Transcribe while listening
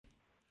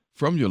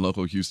From your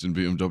local Houston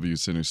BMW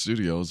Center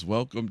studios,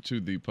 welcome to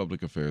the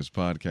Public Affairs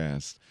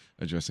Podcast,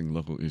 addressing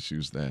local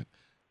issues that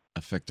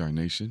affect our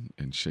nation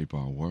and shape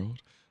our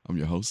world. I'm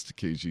your host,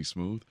 KG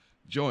Smooth,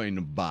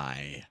 joined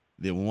by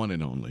the one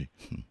and only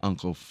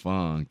Uncle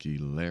Funky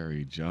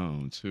Larry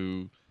Jones,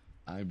 who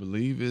I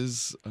believe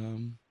is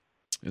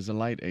a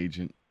light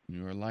agent.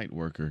 You're a light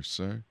worker,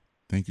 sir.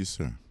 Thank you,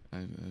 sir.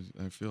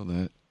 I feel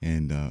that.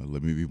 And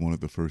let me be one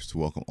of the first to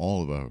welcome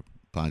all of our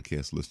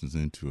podcast listeners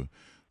into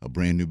a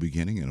brand new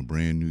beginning and a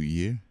brand new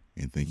year.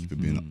 And thank you for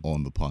being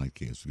on the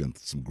podcast. We've got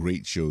some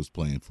great shows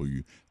planned for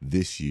you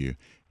this year,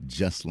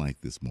 just like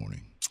this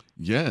morning.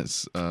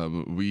 Yes,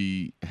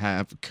 we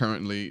have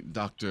currently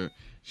Dr.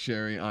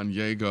 Sherry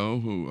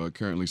Onyiego, who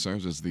currently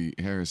serves as the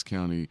Harris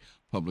County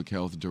Public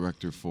Health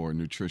Director for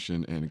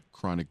Nutrition and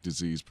Chronic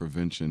Disease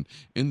Prevention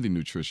in the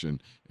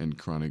Nutrition and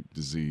Chronic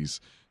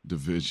Disease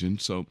Division.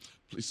 So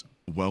please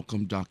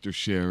welcome Dr.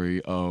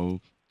 Sherry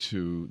O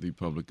to the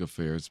Public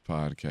Affairs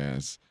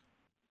Podcast.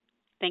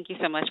 Thank you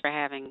so much for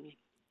having me.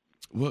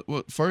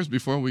 Well, first,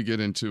 before we get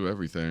into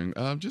everything,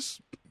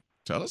 just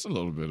tell us a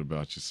little bit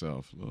about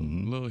yourself, a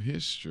little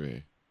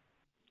history.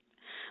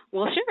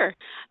 Well, sure.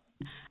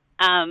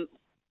 I'm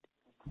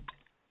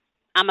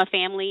a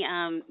family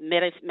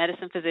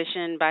medicine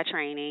physician by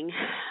training.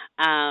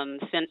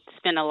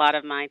 Spend a lot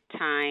of my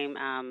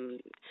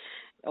time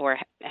or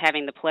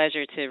having the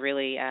pleasure to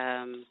really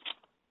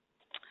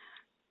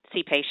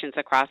see patients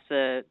across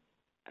the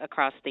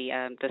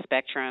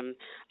spectrum,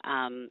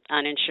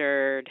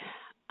 uninsured,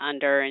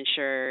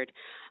 underinsured,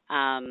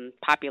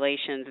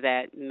 populations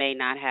that may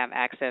not have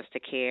access to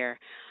care.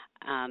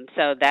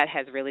 So that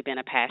has really been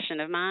a passion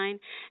of mine.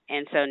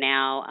 And so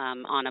now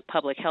on a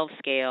public health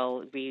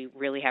scale, we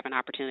really have an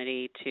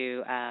opportunity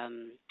to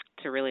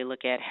really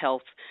look at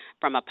health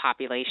from a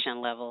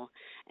population level.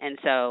 And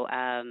so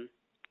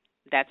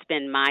that's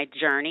been my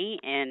journey,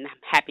 and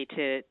happy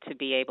to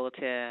be able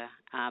to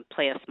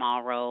play a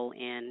small role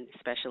in,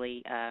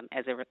 especially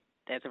as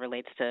it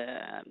relates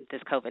to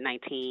this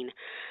COVID-19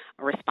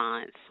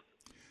 response.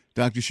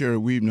 Dr. Sherry,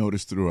 we've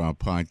noticed through our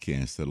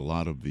podcast that a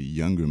lot of the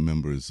younger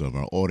members of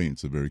our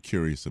audience are very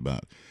curious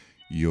about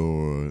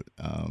your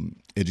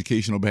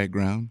educational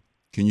background.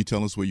 Can you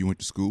tell us where you went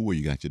to school, where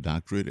you got your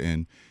doctorate,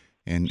 and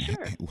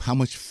Sure. how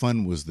much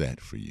fun was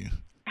that for you?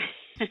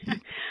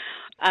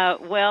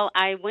 Well,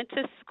 I went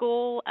to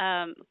school.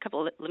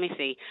 Let me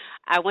see.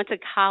 I went to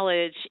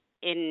college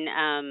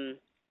in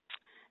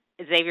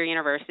Xavier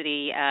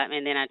University,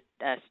 and then I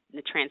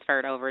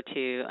transferred over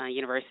to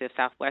University of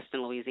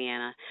Southwestern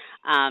Louisiana.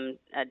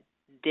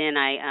 Then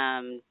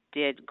I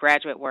did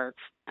graduate work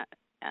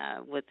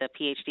with a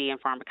PhD in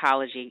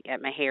pharmacology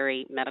at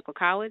Meharry Medical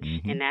College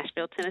in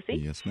Nashville,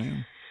 Tennessee. Yes,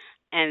 ma'am.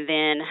 And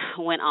then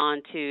went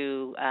on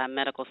to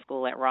medical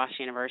school at Ross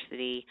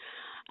University,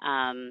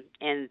 and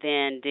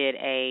then did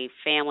a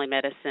family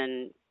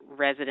medicine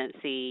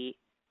residency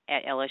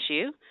at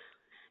LSU,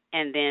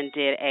 and then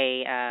did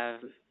a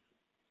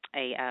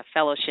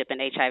fellowship in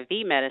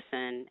HIV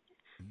medicine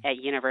at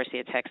University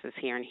of Texas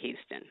here in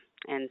Houston.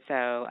 And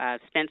so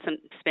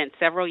spent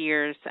several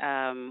years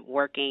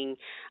working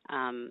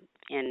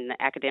in the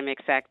academic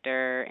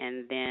sector,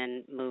 and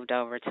then moved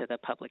over to the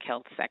public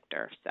health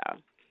sector. So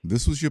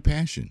this was your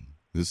passion.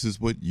 This is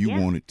what you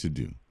wanted to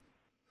do.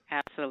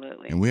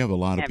 Absolutely. And we have a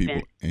lot of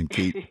people, and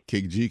Kate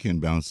G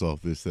can bounce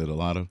off this, that a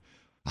lot of,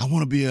 I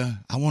want to be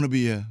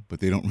a, but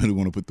they don't really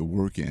want to put the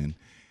work in.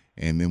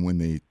 And then when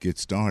they get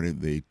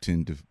started, they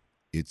tend to,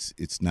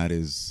 it's not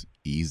as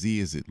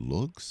easy as it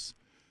looks.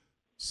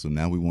 So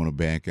now we want to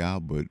back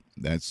out, but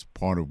that's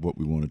part of what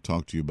we want to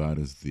talk to you about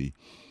is the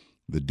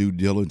due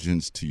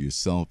diligence to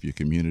yourself, your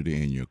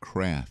community, and your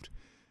craft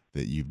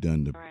that you've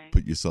done to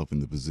put yourself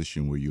in the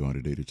position where you are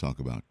today to talk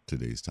about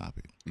today's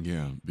topic.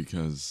 Yeah,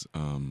 because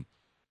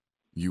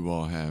you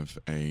all have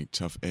a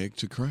tough egg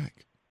to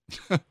crack.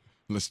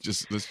 Let's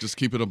just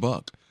keep it a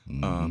buck.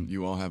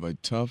 You all have a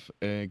tough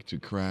egg to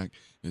crack,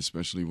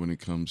 especially when it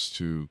comes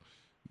to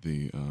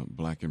the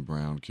black and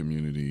brown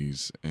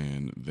communities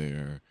and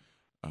their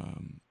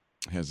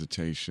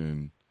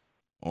hesitation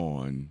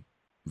on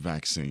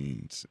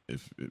vaccines,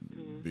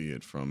 be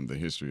it from the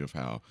history of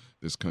how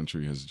this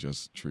country has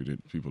just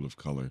treated people of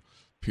color,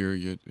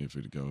 period. If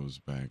it goes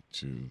back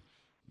to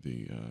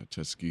the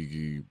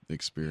Tuskegee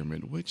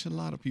experiment, which a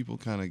lot of people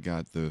kind of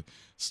got the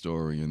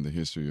story and the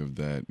history of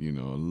that, a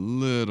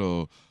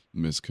little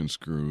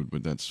misconstrued,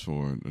 but that's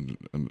for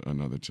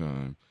another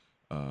time.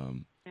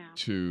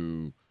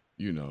 To,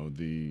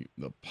 the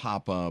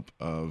pop-up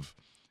of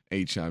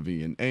HIV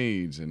and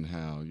AIDS and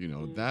how,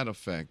 that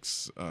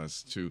affects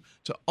us to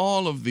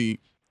all of the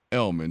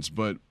ailments.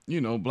 But,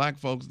 black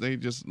folks, they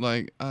just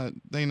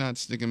they not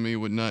sticking me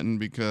with nothing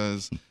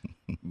because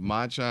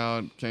my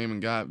child came and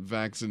got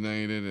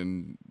vaccinated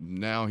and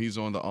now he's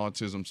on the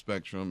autism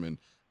spectrum and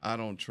I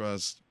don't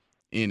trust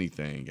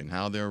anything and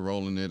how they're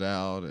rolling it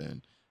out.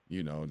 And,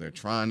 they're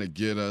trying to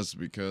get us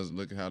because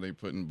look how they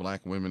putting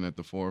black women at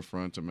the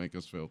forefront to make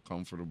us feel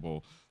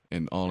comfortable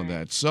and all of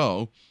that.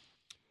 So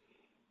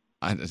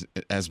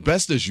as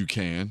best as you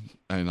can,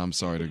 and I'm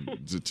sorry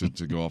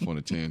to go off on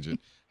a tangent.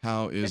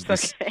 How is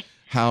It's okay.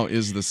 how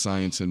is the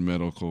science and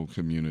medical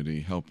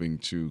community helping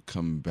to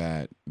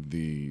combat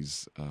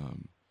these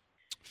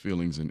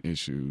feelings and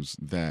issues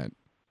that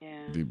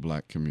Yeah. the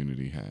Black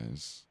community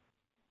has?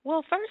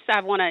 Well, first,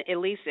 I want to at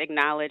least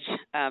acknowledge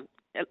a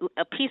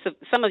piece of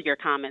some of your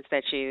comments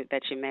that you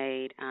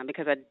made,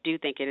 because I do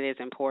think it is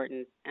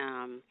important.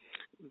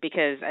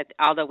 Because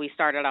although we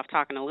started off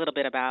talking a little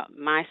bit about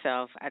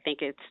myself, I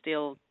think it's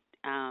still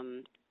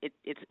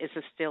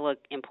still an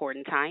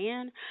important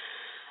tie-in.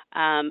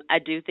 I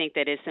do think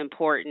that it's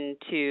important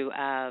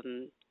uh,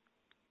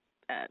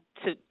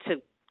 to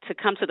to to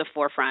come to the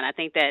forefront. I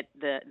think that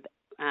the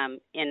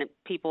in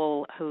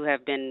people who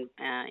have been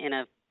in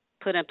a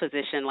put in a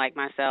position like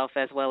myself,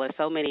 as well as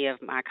so many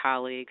of my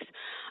colleagues,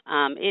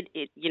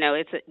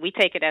 we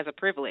take it as a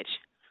privilege.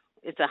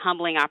 It's a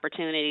humbling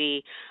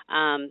opportunity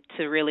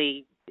to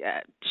really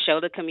show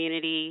the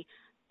community,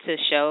 to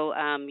show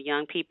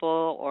young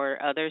people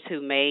or others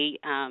who may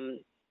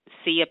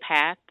see a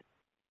path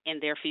in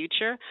their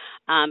future,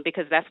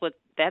 because that's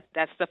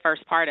the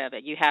first part of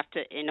it. You have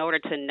to, in order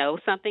to know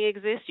something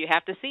exists, you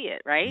have to see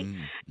it, right?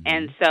 Mm-hmm.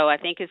 And so I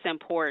think it's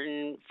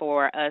important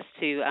for us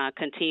to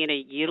continue to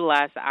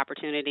utilize the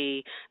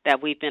opportunity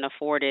that we've been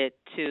afforded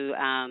to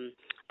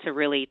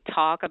really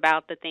talk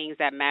about the things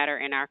that matter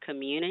in our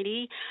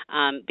community,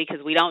 because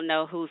we don't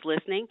know who's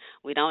listening,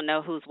 we don't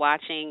know who's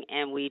watching,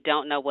 and we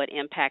don't know what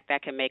impact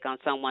that can make on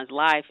someone's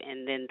life,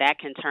 and then that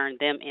can turn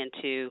them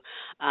into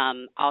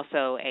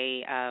also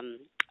a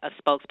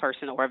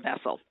spokesperson or a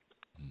vessel.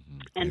 Mm-hmm.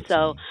 And so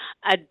Excellent.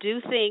 I do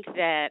think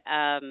that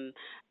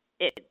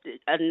it,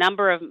 a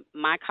number of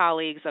my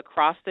colleagues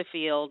across the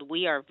field,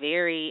 we are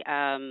very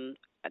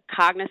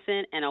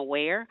cognizant and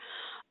aware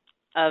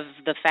of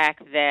the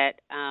fact that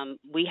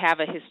we have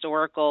a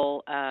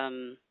historical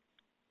trauma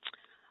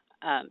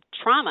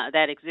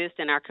that exists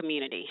in our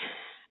community.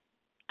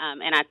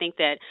 And I think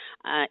that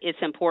it's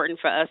important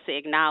for us to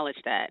acknowledge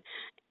that.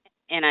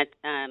 And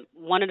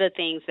one of the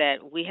things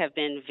that we have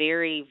been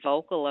very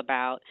vocal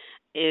about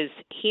is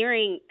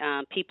hearing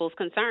people's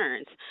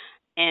concerns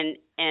and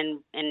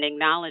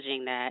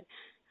acknowledging that,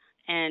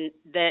 and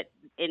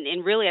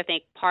really I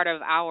think part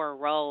of our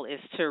role is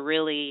to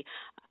really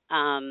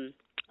um,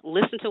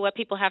 listen to what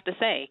people have to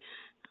say.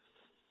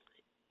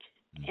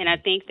 And I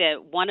Mm-hmm. think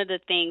that one of the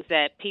things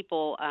that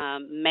people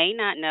may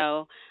not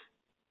know,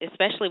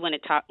 especially when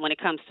it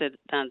comes to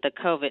the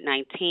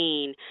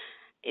COVID-19,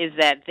 is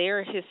that there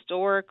are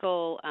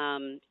historical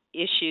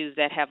issues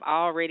that have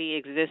already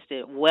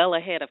existed well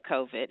ahead of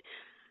COVID,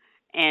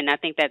 and I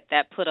think that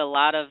that put a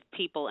lot of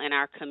people in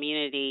our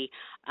community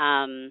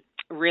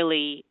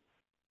really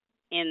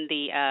in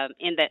the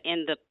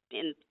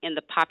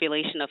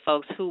population of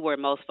folks who were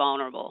most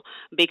vulnerable,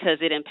 because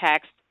it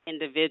impacts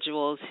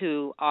individuals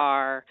who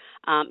are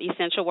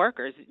essential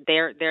workers.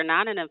 They're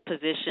not in a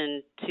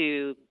position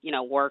to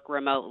work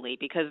remotely,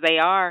 because they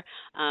are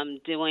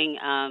doing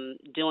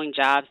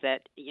jobs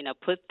that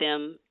put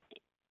them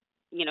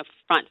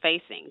front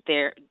facing.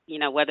 They're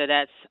whether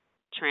that's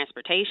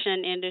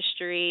transportation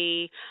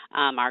industry,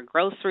 our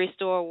grocery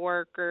store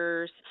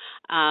workers,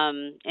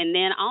 and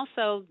then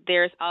also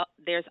there's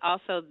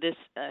also this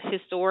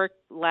historic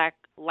lack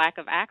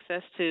of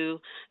access to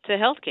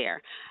healthcare.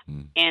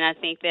 Mm-hmm. And I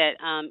think that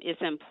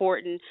it's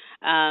important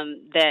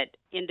that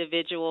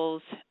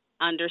individuals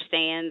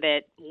understand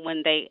that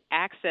when they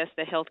access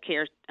the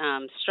healthcare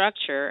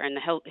structure and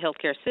the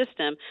healthcare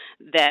system,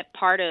 that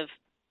part of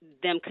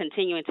them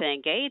continuing to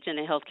engage in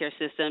the healthcare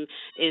system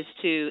is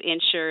to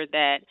ensure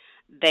that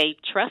they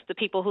trust the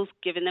people who's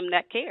giving them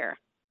that care.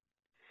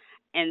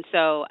 And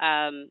so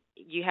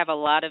you have a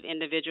lot of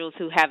individuals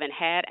who haven't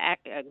had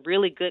a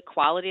really good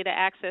quality to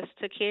access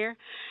to care.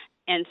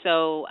 And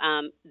so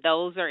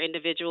those are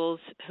individuals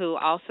who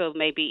also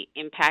may be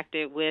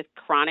impacted with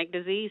chronic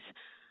disease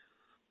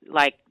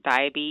like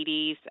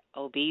diabetes,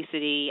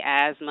 obesity,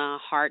 asthma,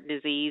 heart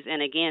disease.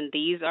 And again,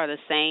 these are the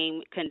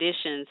same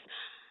conditions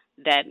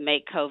that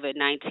make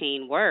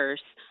COVID-19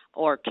 worse,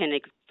 or can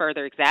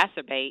further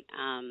exacerbate,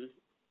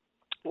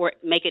 or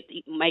make it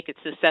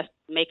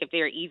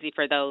very easy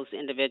for those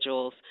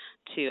individuals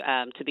to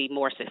be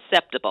more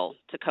susceptible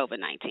to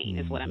COVID-19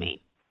 is what I Mm-hmm. mean.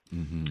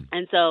 Mm-hmm.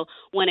 And so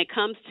when it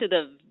comes to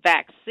the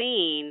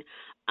vaccine,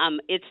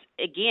 it's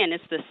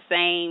the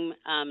same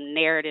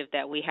narrative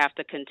that we have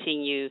to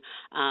continue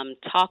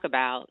talk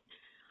about.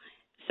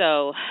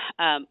 So,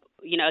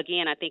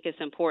 again, I think it's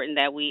important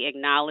that we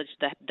acknowledge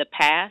the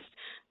past,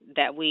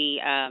 that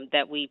we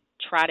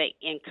try to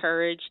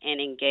encourage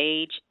and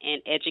engage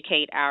and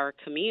educate our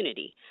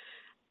community.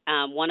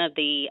 One of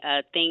the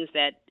things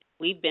that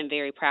we've been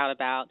very proud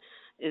about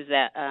is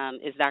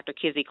Dr.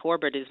 Kizzy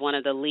Corbett is one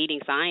of the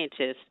leading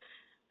scientists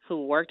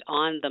who worked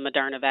on the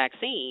Moderna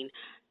vaccine.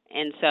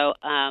 And so,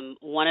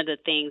 one of the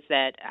things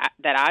that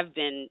I've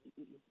been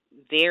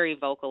very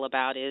vocal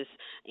about is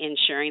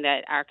ensuring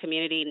that our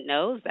community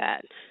knows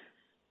that.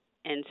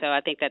 And so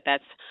I think that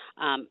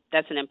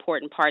that's an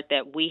important part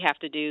that we have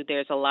to do.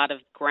 There's a lot of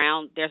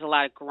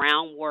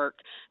groundwork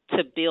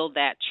to build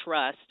that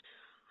trust,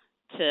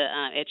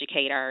 to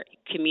educate our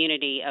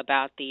community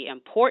about the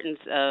importance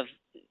of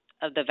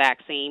the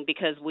vaccine,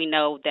 because we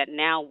know that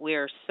now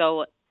we're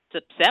so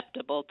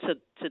susceptible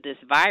to this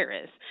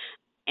virus,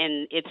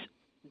 and it's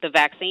the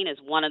vaccine is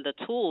one of the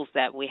tools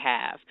that we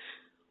have.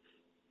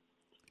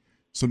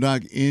 So,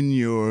 Doc, in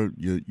your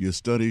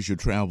studies, your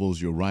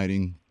travels, your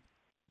writing,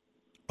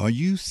 are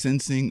you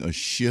sensing a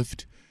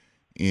shift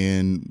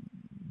in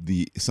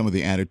the some of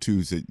the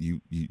attitudes that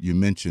you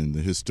mentioned,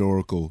 the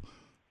historical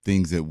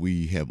things that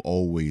we have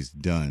always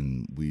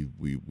done?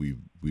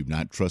 We've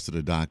not trusted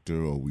a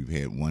doctor, or we've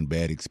had one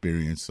bad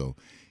experience, so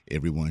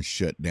everyone's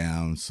shut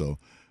down. So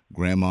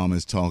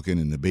grandmama's talking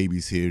and the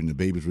baby's here and the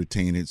baby's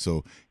retaining it.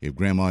 So if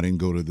grandma didn't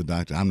go to the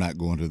doctor, I'm not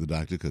going to the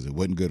doctor because it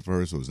wasn't good for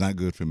her, so it's not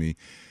good for me.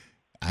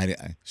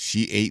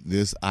 She ate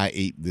this, I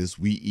ate this,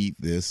 we eat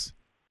this.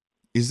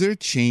 Is there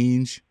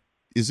change?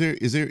 Is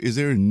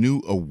there a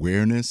new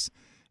awareness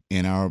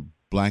in our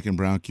Black and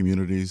brown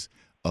communities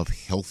of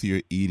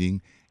healthier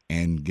eating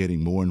and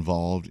getting more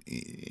involved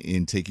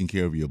in taking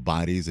care of your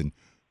bodies and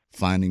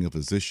finding a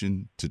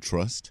physician to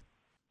trust?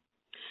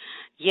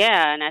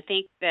 Yeah, and I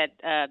think that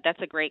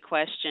that's a great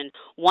question.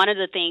 One of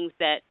the things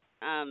that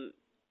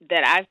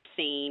I've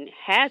seen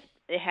has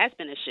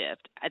been a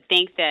shift. I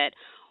think that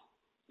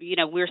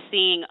we're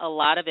seeing a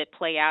lot of it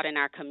play out in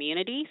our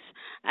communities.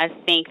 I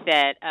think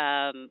that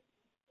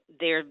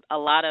there's a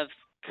lot of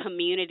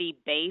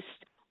community-based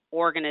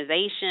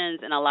organizations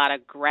and a lot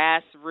of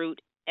grassroots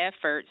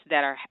efforts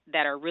that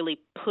are really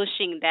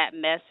pushing that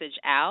message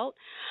out.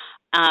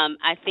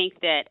 I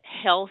think that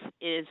health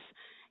is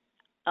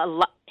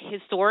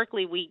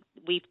historically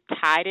we've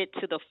tied it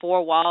to the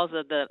four walls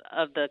of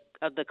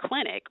the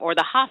clinic or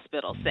the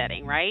hospital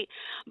setting, right?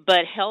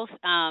 But health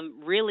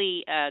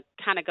really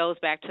kind of goes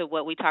back to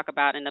what we talk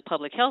about in the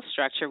public health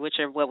structure, which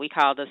are what we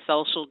call the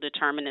social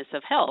determinants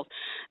of health.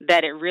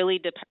 That it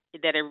really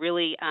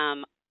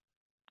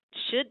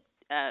should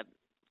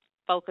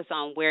focus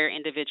on where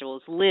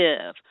individuals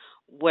live,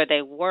 where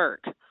they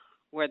work,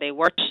 where they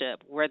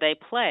worship, where they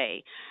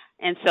play.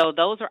 And so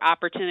those are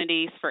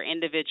opportunities for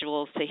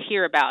individuals to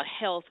hear about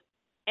health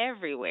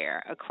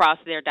everywhere across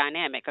their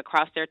dynamic,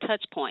 across their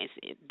touch points,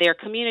 their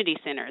community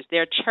centers,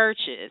 their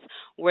churches,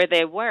 where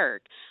they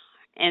work.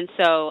 There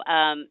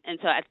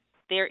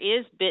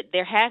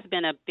has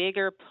been a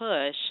bigger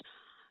push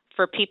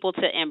for people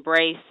to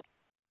embrace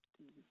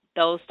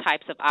those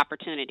types of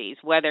opportunities,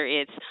 whether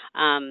it's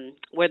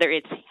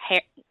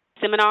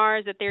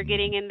seminars that they're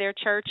getting in their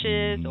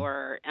churches,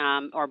 or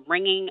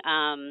bringing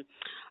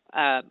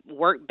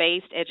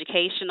work-based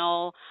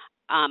educational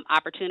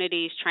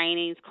opportunities,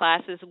 trainings,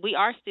 classes. We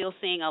are still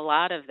seeing a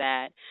lot of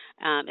that,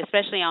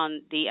 especially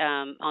on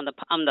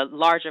the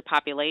larger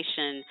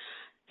population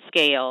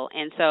scale.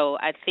 And so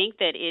I think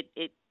that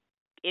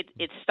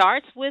it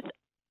starts with,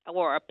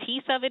 or a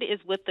piece of it is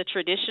with the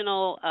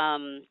traditional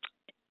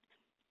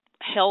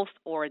health,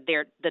 or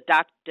the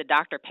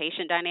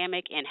doctor-patient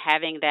dynamic, and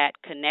having that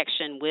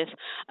connection with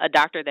a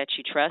doctor that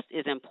you trust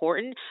is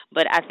important.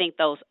 But I think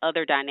those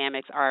other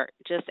dynamics are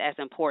just as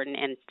important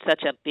and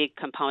such a big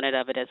component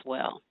of it as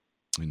well.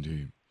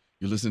 Indeed.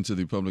 You listen to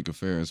the Public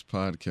Affairs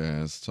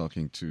Podcast,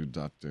 talking to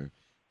Dr.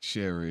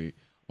 Sherry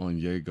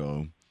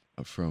Onyiego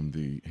from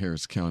the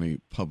Harris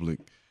County Public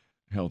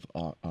Health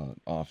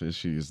Office.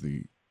 She is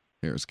the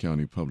Harris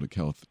County Public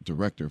Health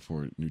Director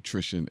for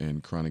Nutrition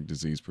and Chronic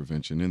Disease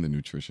Prevention in the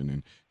Nutrition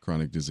and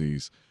Chronic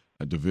Disease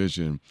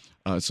Division.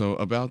 So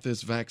about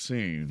this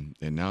vaccine,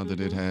 and now that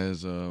it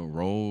has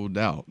rolled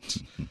out,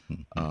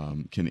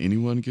 can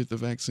anyone get the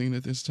vaccine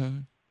at this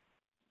time?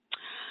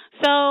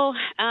 So,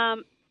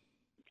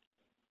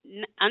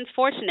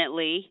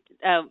 unfortunately,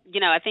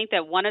 I think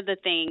that one of the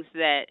things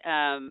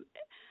that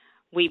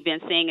we've been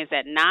seeing is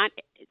that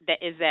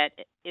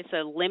it's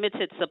a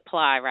limited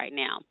supply right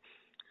now.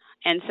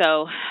 And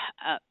so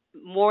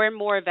more and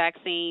more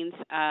vaccines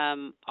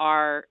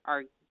are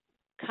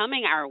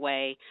coming our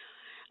way,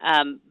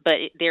 but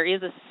there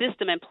is a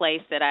system in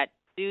place that I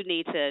do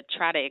need to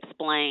try to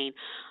explain.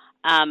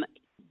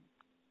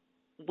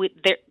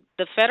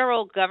 The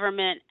federal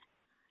government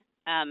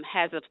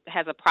has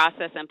a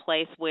process in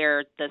place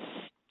where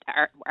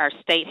our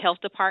state health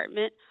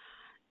department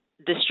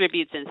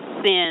distributes and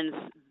sends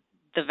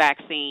the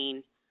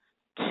vaccine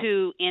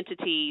to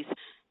entities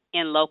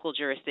in local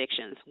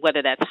jurisdictions,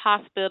 whether that's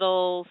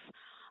hospitals,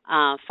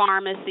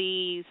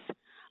 pharmacies,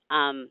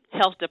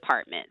 health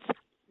departments.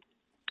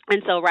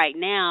 And so right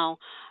now,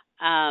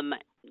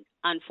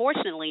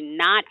 unfortunately,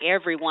 not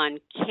everyone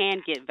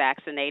can get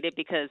vaccinated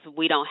because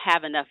we don't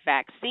have enough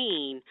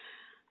vaccine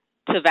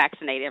to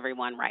vaccinate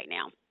everyone right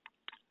now.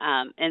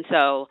 And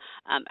so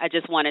I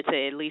just wanted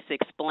to at least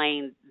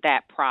explain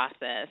that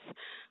process.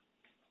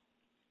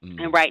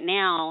 And right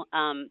now,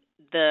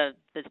 the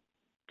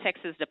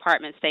Texas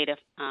Department of State of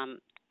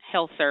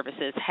Health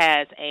Services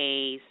has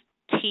a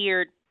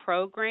tiered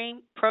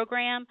program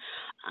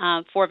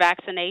for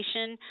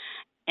vaccination,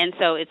 And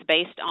so it's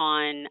based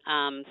on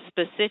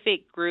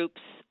specific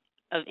groups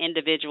of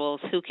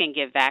individuals who can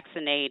get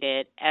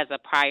vaccinated as a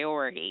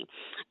priority.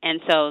 And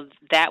so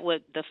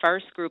the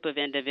first group of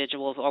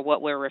individuals, or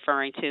what we're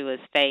referring to as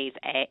phase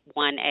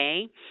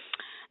 1A,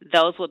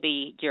 those would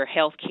be your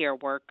healthcare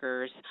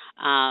workers,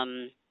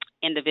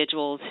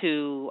 individuals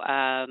who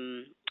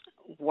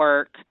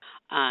work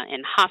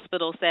in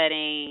hospital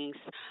settings,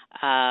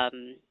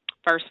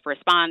 first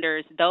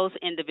responders, those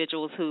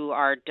individuals who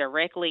are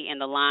directly in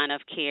the line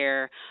of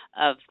care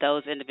of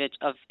those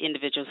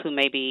individuals who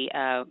may be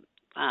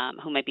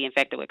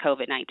infected with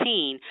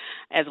COVID-19,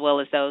 as well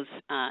as those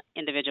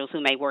individuals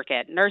who may work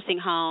at nursing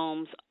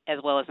homes, as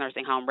well as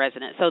nursing home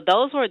residents. So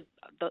those are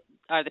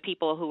the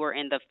people who are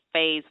in the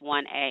phase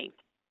 1A.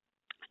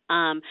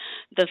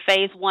 The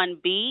phase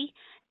 1B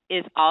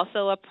is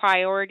also a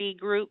priority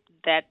group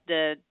that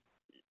the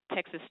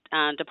Texas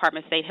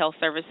Department of State Health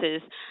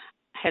Services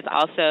has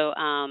also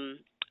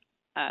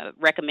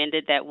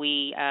recommended that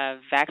we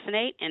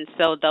vaccinate. And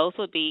so those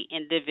would be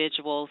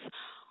individuals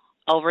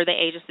over the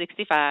age of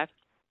 65,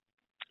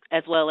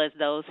 as well as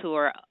those who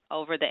are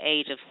over the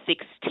age of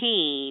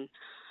 16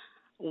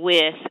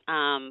 with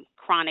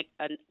chronic,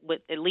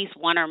 with at least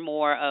one or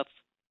more of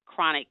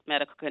chronic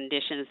medical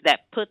conditions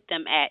that put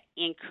them at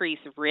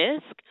increased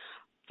risk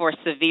for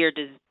severe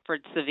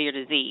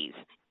disease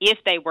if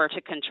they were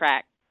to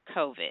contract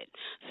COVID.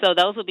 So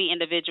those would be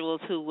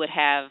individuals who would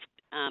have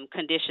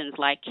conditions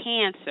like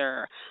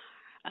cancer,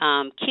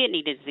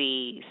 kidney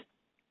disease,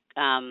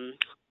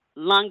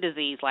 lung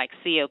disease like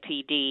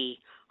COPD,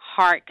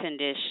 heart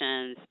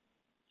conditions,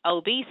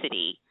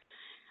 obesity,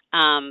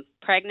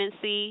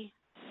 pregnancy,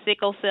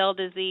 sickle cell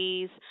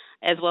disease,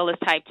 as well as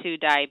type 2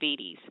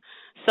 diabetes.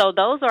 So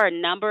those are a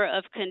number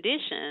of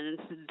conditions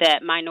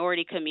that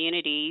minority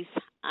communities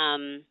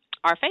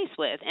are faced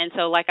with. And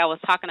so like I was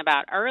talking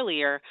about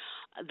earlier,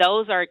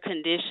 those are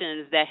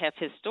conditions that have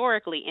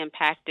historically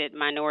impacted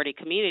minority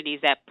communities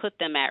that put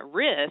them at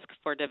risk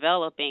for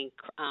developing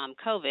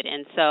COVID.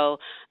 And so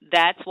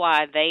that's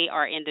why they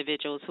are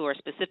individuals who are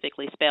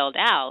specifically spelled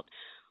out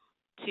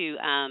to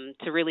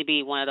really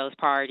be one of those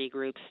priority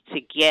groups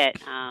to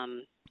get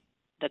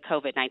the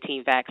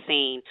COVID-19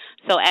 vaccine.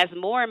 So as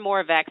more and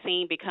more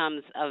vaccine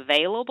becomes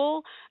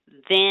available,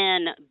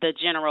 then the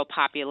general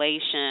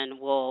population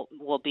will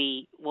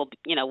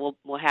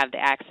have the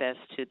access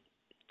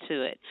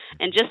to it.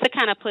 And just to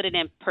kind of put it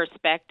in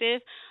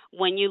perspective,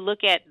 when you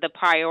look at the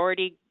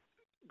priority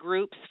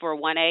groups for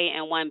 1A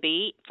and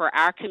 1B, for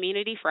our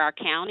community, for our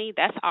county,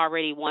 that's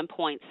already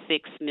 1.6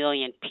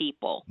 million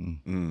people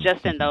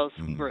just in those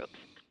groups.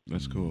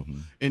 That's cool.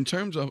 In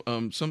terms of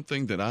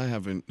something that I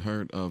haven't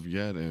heard of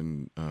yet,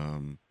 and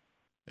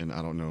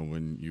I don't know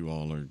when you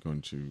all are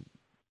going to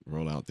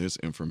roll out this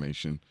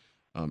information,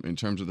 in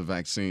terms of the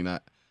vaccine,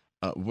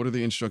 what are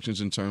the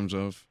instructions in terms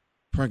of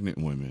pregnant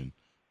women,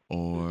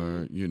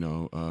 or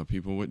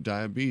people with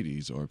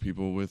diabetes, or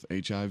people with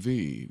HIV?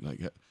 Like,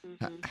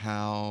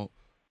 how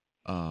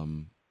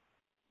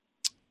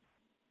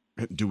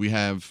do we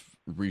have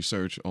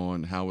research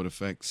on how it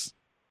affects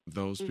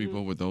those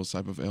people with those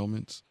type of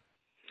ailments?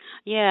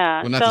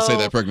 Yeah. Well, not to say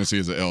that pregnancy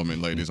is an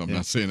ailment, ladies. I'm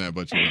not saying that,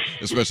 but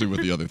especially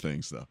with the other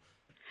things, though.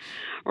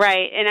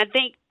 Right, and I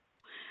think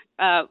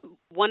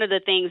one of the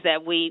things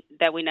that we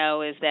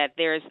know is that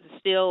there's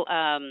still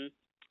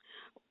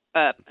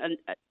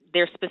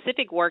there's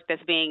specific work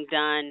that's being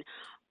done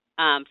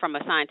from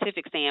a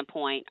scientific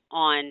standpoint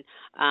on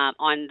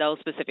those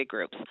specific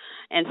groups,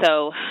 and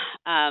so.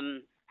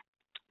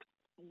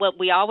 What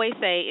we always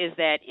say is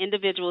that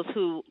individuals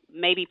who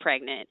may be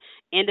pregnant,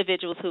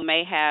 individuals who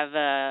may have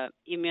a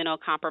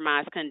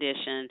immunocompromised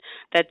condition,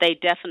 that they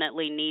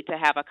definitely need to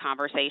have a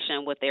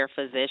conversation with their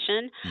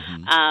physician.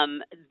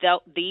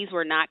 These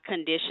were not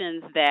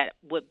conditions that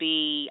would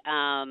be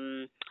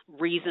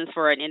reasons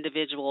for an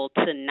individual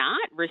to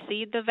not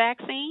receive the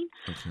vaccine,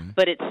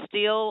 but it's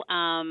still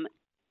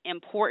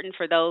important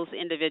for those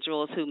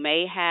individuals who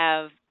may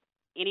have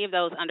any of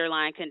those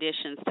underlying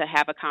conditions to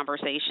have a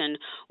conversation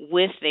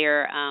with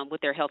their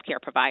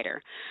healthcare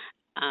provider.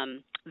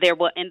 There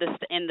were in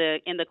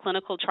the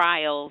clinical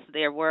trials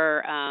there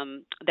were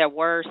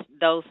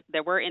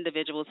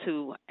individuals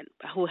who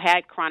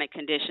had chronic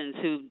conditions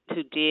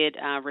who did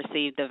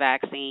receive the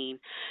vaccine,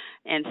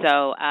 and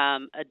so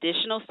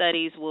additional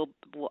studies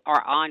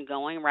are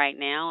ongoing right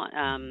now,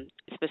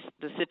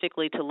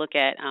 specifically to look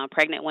at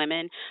pregnant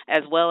women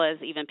as well as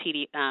even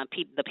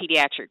the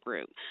pediatric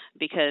group,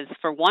 because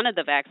for one of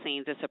the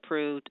vaccines that's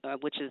approved,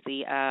 which is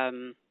the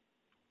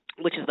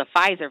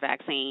Pfizer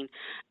vaccine,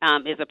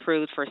 is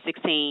approved for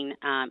 16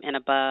 and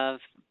above,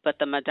 but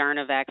the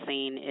Moderna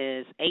vaccine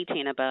is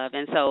 18 above,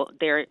 and so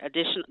there are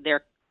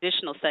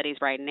additional studies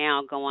right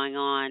now going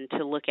on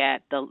to look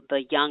at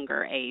the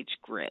younger age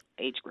group.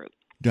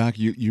 Doc,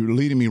 you're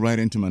leading me right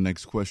into my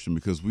next question,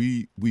 because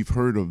we've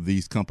heard of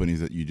these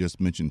companies that you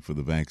just mentioned for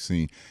the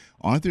vaccine.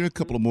 Aren't there a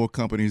couple of more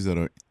companies that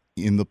are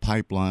in the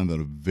pipeline that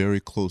are very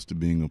close to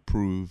being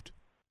approved?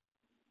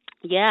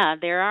 Yeah,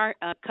 there are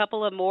a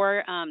couple of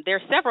more. There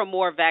are several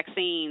more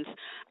vaccines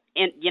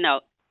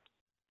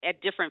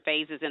at different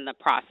phases in the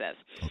process.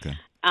 Okay.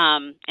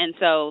 And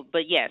so,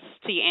 but yes,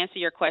 to answer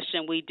your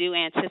question, we do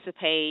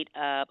anticipate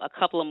a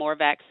couple of more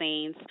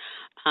vaccines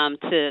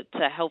to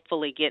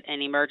hopefully get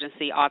an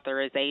emergency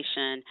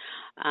authorization,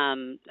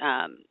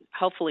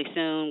 hopefully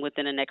soon,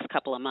 within the next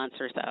couple of months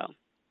or so.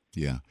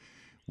 Yeah,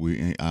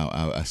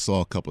 I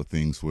saw a couple of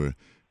things where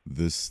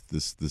this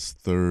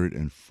third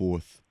and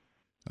fourth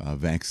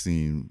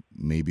vaccine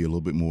may be a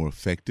little bit more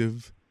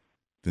effective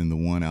than the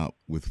one out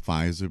with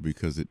Pfizer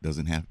because it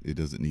doesn't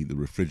need the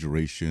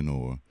refrigeration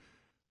or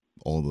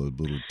all the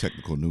little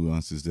technical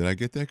nuances. Did I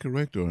get that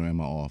correct, or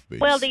am I off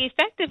base? Well, the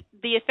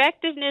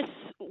effectiveness,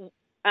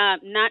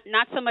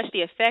 not so much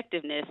the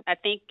effectiveness. I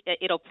think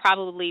it'll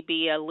probably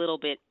be a little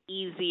bit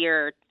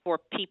easier for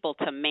people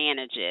to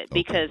manage it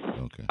because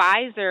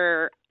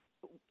Pfizer.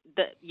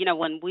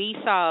 When we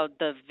saw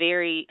the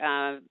very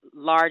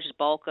large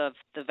bulk of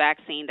the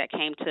vaccine that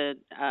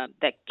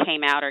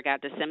came out or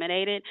got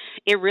disseminated,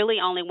 it really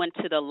only went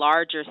to the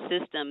larger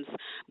systems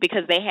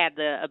because they had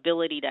the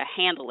ability to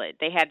handle it.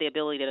 They had the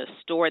ability to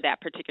store that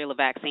particular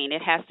vaccine.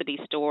 It has to be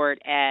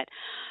stored at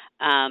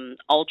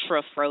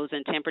ultra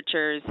frozen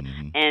temperatures,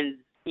 and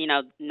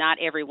not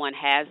everyone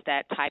has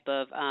that type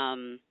of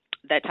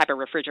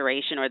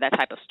refrigeration or that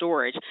type of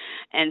storage,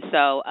 and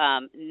so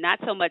not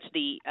so much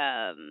the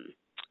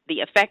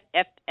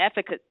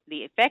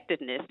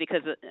effectiveness,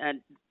 because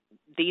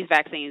these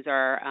vaccines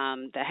are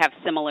that have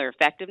similar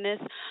effectiveness,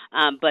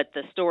 but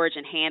the storage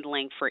and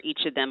handling for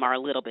each of them are a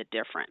little bit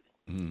different.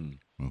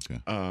 Okay.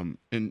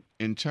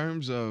 In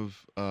terms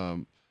of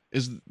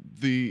is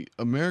the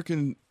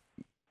American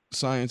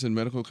science and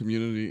medical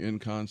community in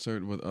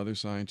concert with other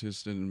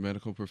scientists and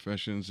medical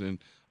professions in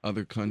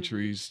other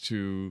countries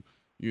to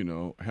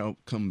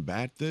help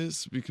combat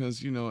this?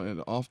 Because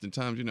and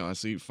oftentimes I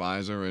see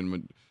Pfizer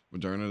and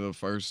Moderna, the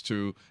first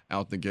two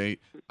out the gate.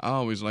 I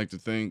always like to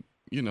think,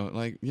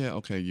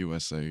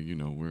 USA,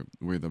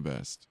 we're the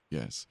best.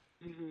 Yes.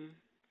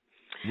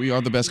 We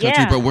are the best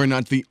country, but we're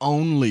not the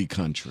only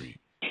country.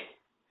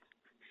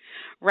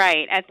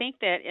 Right. I think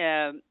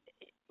that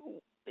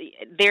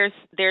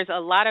there's a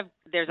lot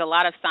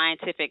of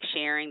scientific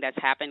sharing that's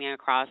happening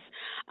across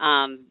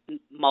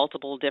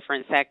multiple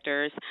different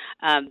sectors.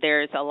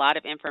 There's a lot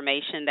of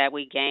information that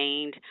we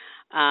gained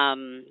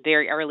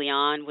very early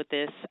on with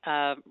this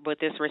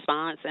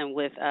response, and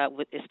with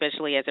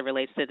especially as it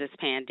relates to this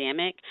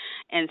pandemic.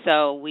 And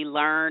so we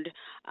learned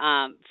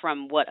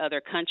from what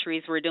other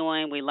countries were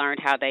doing. We learned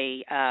how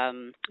they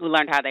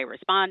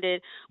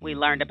responded. We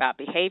learned about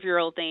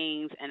behavioral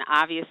things, and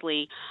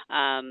obviously,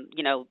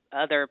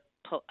 other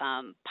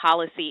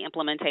policy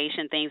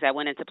implementation things that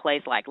went into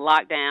place, like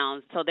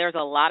lockdowns. So there's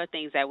a lot of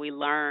things that we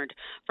learned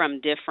from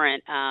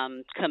different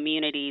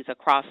communities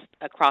across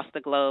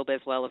the globe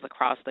as well as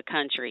across the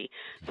country.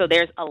 So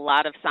there's a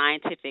lot of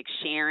scientific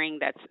sharing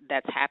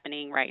that's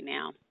happening right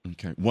now.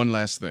 Okay. One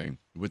last thing.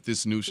 With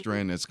this new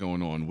strand that's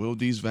going on, will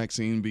these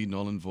vaccines be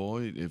null and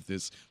void if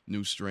this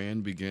new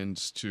strand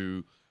begins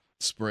to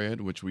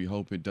spread, which we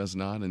hope it does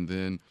not? And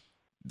then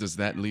does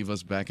that leave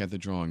us back at the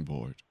drawing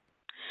board?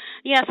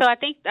 Yeah, so I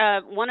think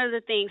one of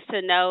the things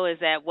to know is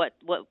that what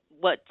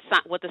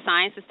the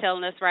science is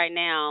telling us right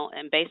now,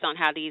 and based on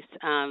how these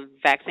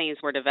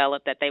vaccines were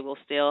developed, that they will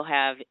still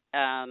have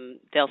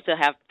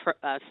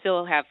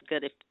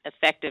good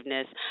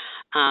effectiveness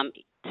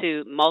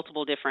to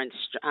multiple different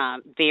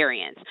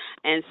variants.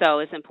 And so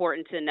it's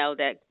important to know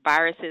that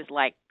viruses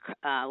like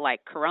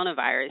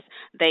coronavirus,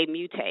 they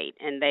mutate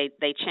and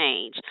they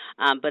change.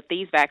 But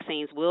these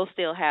vaccines will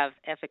still have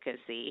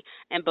efficacy.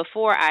 And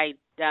before I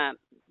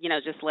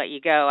just let you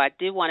go, I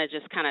did want to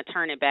just kind of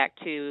turn it back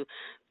to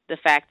the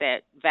fact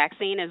that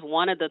vaccine is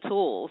one of the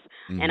tools,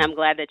 and I'm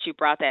glad that you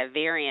brought that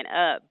variant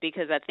up,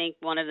 because I think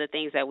one of the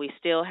things that we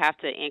still have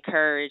to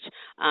encourage,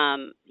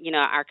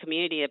 our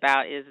community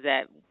about is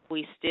that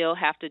we still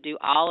have to do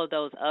all of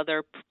those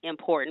other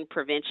important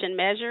prevention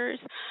measures,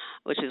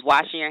 which is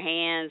washing your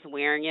hands,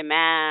 wearing your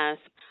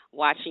mask,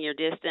 watching your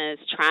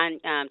distance, trying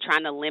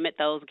to limit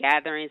those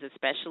gatherings,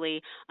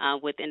 especially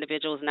with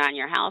individuals not in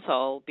your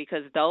household,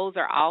 because those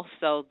are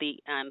also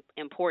the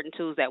important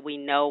tools that we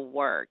know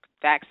work.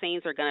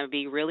 Vaccines are going to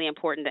be really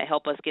important to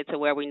help us get to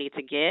where we need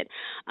to get,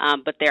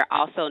 but they're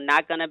also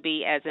not going to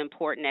be as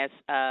important as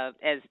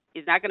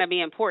it's not going to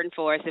be important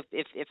for us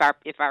if our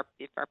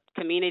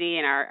community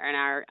and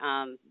our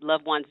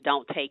loved ones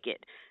don't take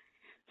it.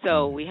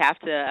 So we have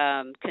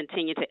to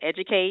continue to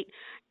educate,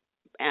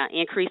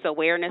 increase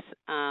awareness,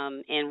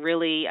 and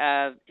really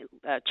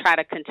try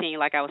to continue,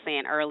 like I was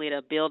saying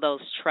earlier, to build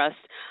those trust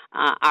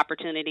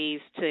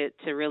opportunities to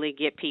really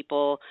get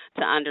people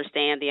to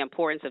understand the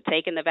importance of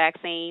taking the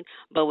vaccine,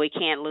 but we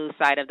can't lose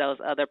sight of those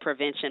other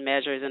prevention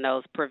measures and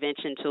those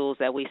prevention tools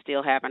that we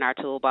still have in our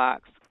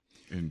toolbox.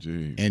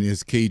 Indeed. And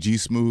as KG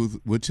Smooth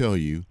would tell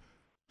you,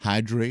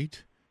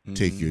 hydrate,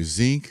 take your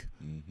zinc,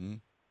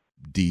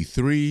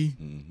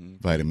 D3,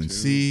 vitamin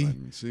C,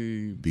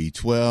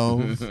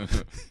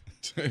 B12.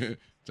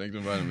 Take the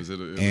vitamins.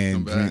 It'll and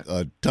come back. drink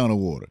a ton of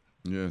water.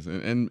 Yes,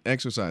 and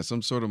exercise,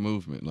 some sort of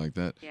movement like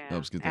that Yeah,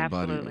 helps get that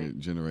body absolutely.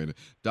 generated.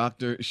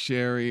 Dr.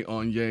 Sherry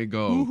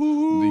Onyiego,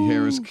 the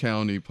Harris Woo-hoo.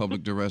 County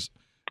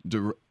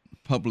Dir-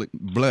 Public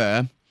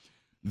blah,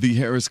 the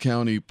Harris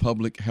County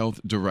Public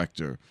Health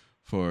Director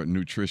for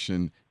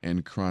Nutrition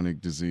and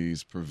Chronic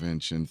Disease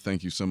Prevention.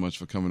 Thank you so much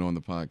for coming on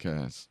the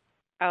podcast.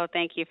 Oh,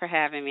 thank you for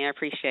having me. I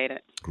appreciate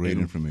it. Great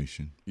And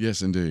information.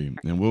 yes, indeed.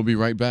 And we'll be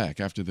right back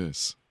after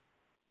this.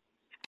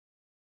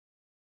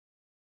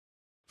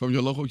 From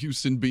your local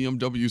Houston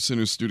BMW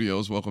Center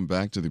studios, welcome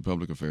back to the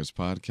Public Affairs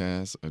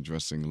Podcast,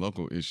 addressing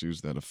local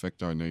issues that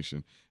affect our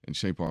nation and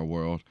shape our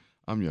world.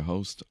 I'm your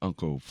host,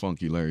 Uncle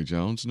Funky Larry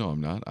Jones. No,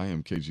 I'm not. I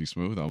am KG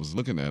Smooth. I was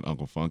looking at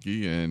Uncle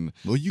Funky and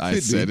Well, you I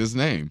could said be. his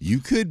name. You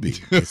could be.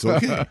 It's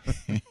okay.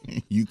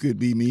 You could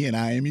be me, and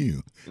I am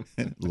you.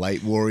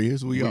 Light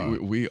warriors, we are.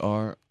 We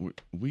are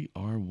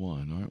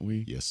one, aren't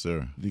we? Yes,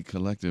 sir. The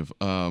collective.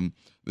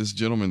 This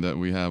gentleman that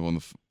we have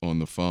on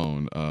the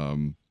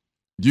phone.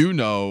 You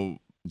know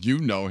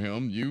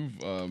him.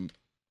 You've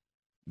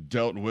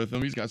dealt with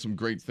him. He's got some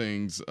great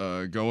things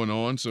going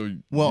on. So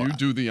Well, you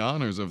do the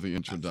honors of the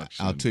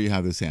introduction. I'll tell you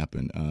how this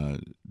happened.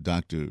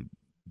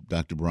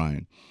 Dr.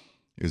 Bryan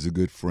is a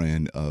good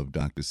friend of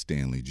Dr.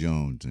 Stanley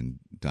Jones, and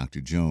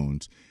Dr.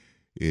 Jones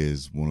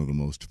is one of the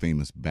most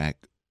famous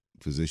back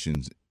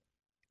physicians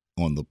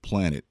on the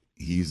planet.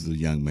 He's the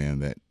young man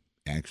that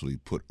actually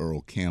put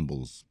Earl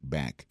Campbell's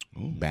back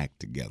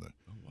together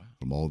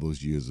from all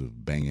those years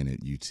of banging at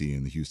UT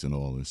and the Houston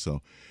Oilers.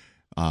 So,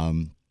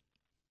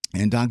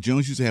 and Doc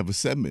Jones used to have a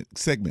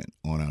segment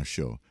on our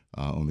show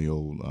on the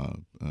old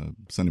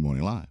Sunday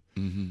Morning Live.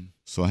 Mm-hmm.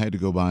 So I had to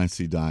go by and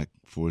see Doc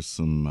for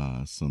some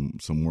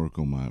work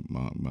on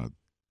my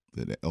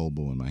the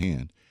elbow and my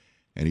hand,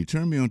 and he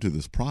turned me onto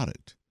this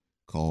product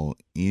called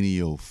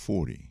Eneo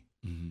 40,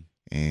 Mm-hmm.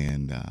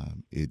 and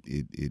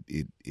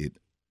it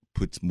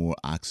puts more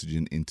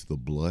oxygen into the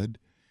blood.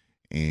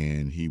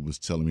 And he was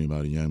telling me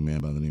about a young man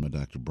by the name of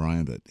Dr.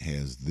 Bryan that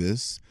has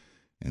this,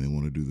 and they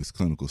want to do this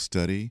clinical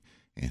study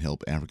and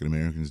help African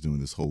Americans during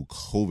this whole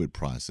COVID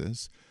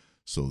process.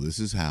 So this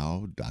is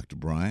how Dr.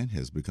 Bryan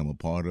has become a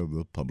part of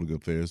the Public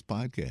Affairs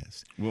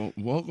Podcast. Well,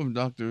 welcome,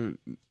 Dr.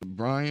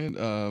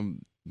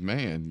 Bryan.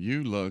 Man,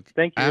 you look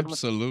Thank you.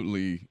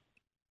 absolutely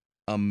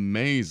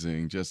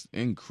amazing, just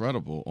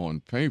incredible on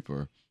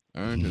paper.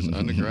 Earned his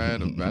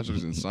undergrad, a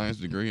bachelor's in science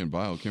degree in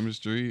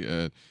biochemistry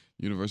at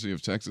University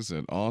of Texas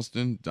at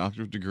Austin,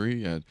 doctorate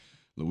degree at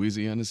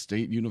Louisiana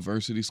State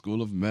University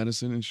School of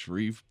Medicine in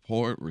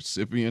Shreveport,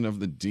 recipient of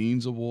the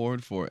Dean's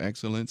Award for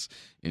Excellence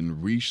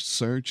in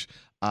Research.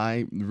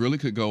 I really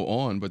could go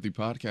on, but the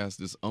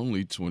podcast is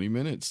only 20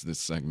 minutes, this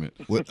segment.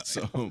 What?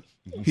 So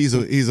He's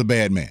a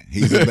bad man.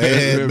 He's a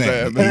bad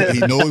man. Bad man.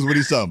 He knows what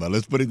he's talking about.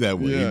 Let's put it that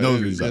way. yeah, he knows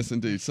what he's talking yes,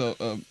 indeed.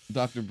 So,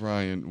 Dr.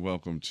 Bryan,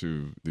 welcome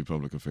to the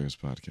Public Affairs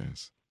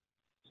Podcast.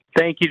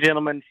 Thank you,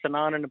 gentlemen. It's an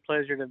honor and a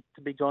pleasure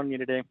to be joining you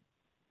today.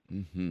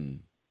 Mm-hmm.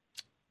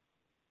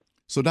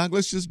 So, Doc,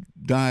 let's just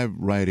dive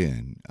right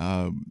in.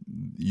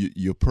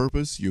 Your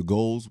purpose, your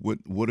goals.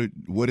 What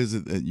is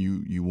it that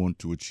you want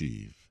to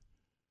achieve?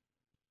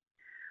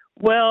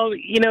 Well,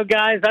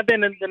 guys, I've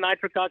been in the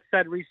nitric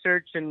oxide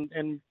research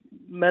and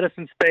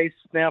medicine space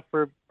now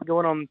for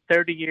going on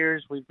 30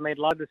 years. We've made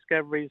a lot of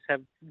discoveries,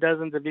 have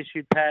dozens of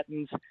issued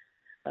patents,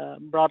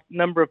 brought a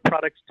number of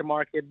products to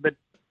market. But,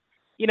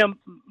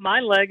 my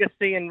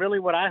legacy and really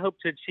what I hope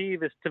to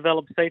achieve is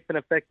develop safe and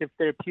effective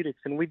therapeutics.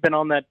 And we've been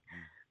on that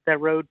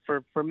road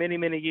for many,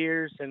 many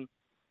years. And,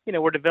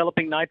 we're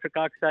developing nitric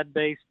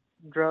oxide-based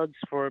drugs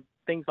for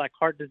things like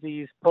heart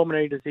disease,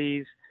 pulmonary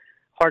disease,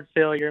 heart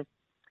failure.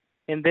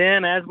 And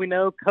then, as we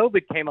know,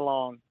 COVID came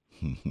along.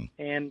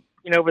 And,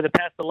 over the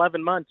past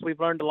 11 months, we've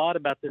learned a lot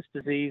about this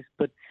disease.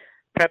 But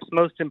perhaps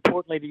most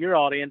importantly to your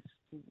audience,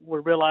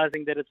 we're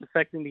realizing that it's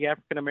affecting the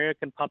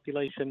African-American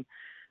population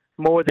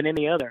more than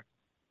any other.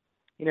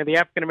 The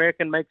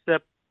African-American makes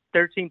up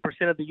 13%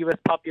 of the U.S.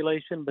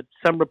 population, but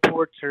some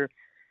reports are,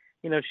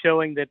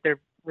 showing that they're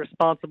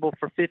responsible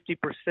for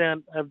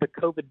 50% of the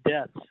COVID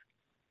deaths.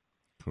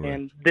 Correct.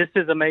 And this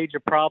is a major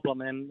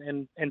problem,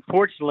 and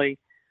fortunately,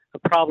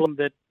 a problem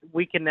that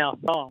we can now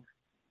solve.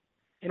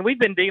 And we've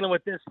been dealing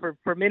with this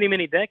for many,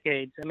 many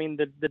decades. I mean,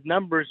 the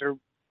numbers are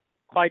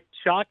quite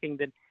shocking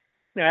that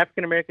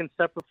African Americans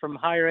suffer from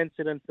higher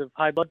incidence of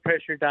high blood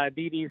pressure,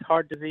 diabetes,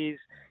 heart disease,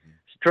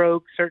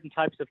 stroke, certain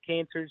types of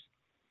cancers.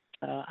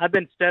 I've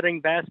been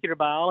studying vascular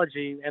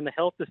biology and the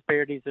health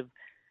disparities of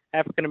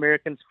African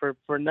Americans for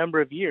a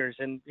number of years,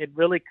 and it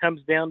really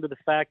comes down to the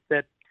fact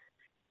that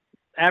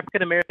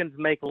African Americans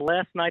make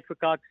less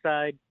nitric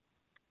oxide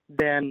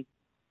than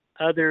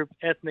other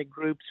ethnic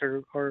groups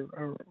or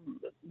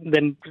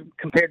than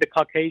compared to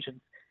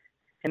Caucasians.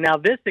 And now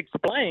this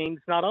explains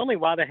not only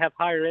why they have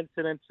higher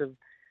incidence of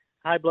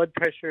high blood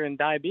pressure and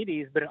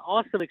diabetes, but it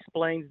also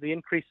explains the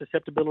increased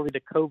susceptibility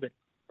to COVID,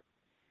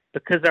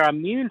 because our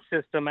immune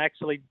system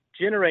actually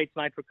generates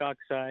nitric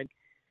oxide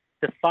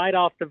to fight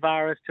off the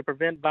virus, to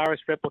prevent virus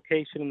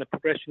replication and the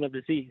progression of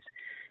disease.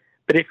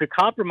 But if you're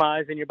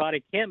compromised and your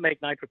body can't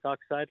make nitric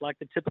oxide like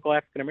the typical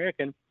African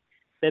American,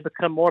 they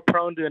become more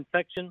prone to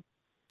infection.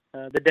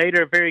 The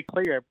data are very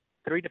clear.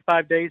 3 to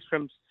 5 days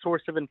from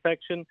source of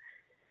infection,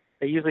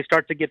 they usually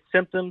start to get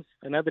symptoms.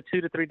 Another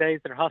 2 to 3 days,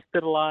 they're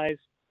hospitalized.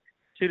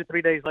 2 to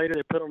 3 days later,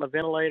 they're put on a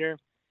ventilator.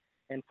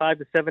 And 5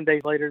 to 7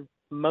 days later,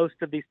 most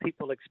of these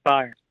people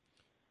expire.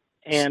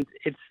 And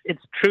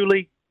it's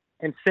truly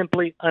and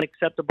simply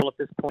unacceptable at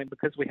this point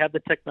because we have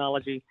the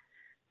technology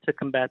to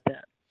combat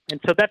that. And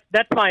so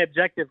that's my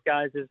objective,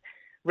 guys, is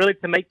really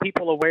to make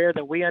people aware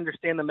that we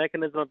understand the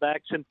mechanism of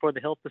action for the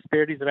health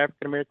disparities of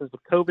African Americans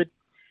with COVID.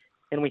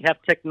 And we have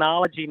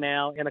technology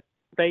now in a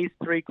phase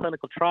 3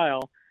 clinical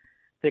trial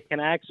that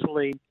can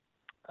actually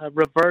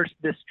reverse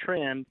this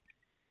trend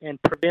and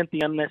prevent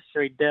the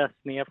unnecessary deaths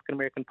in the African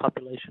American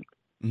population.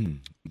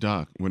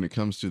 Doc, when it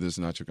comes to this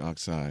nitric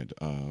oxide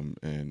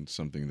and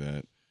something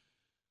that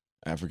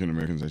African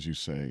Americans, as you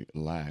say,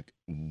 lack,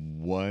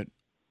 what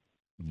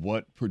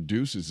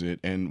produces it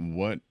and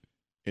what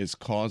is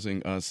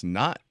causing us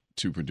not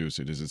to produce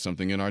it? Is it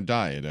something in our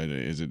diet?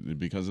 Is it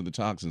because of the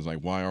toxins? Like,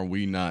 why are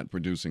we not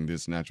producing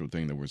this natural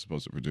thing that we're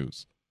supposed to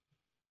produce?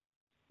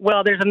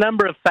 Well, there's a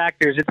number of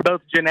factors. It's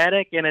both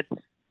genetic and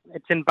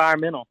it's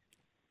environmental.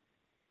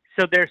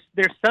 So there's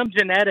some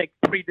genetic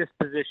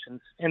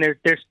predispositions, and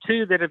there's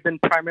two that have been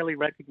primarily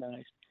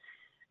recognized.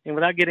 And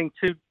without getting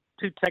too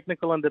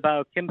technical into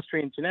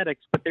biochemistry and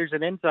genetics, but there's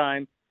an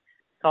enzyme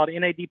called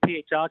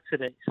NADPH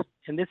oxidase,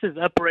 and this is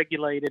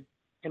upregulated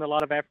in a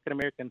lot of African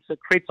Americans. So it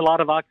creates a lot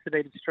of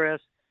oxidative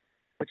stress,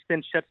 which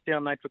then shuts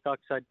down nitric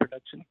oxide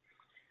production.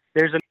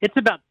 It's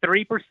about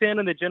 3%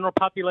 in the general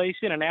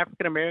population, and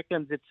African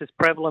Americans it's as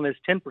prevalent as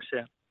 10%.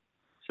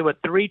 So a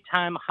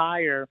 3-time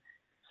higher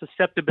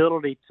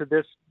susceptibility to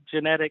this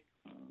genetic,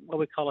 what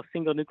we call a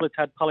single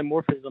nucleotide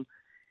polymorphism,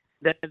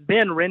 that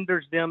then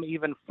renders them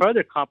even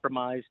further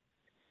compromised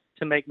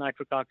to make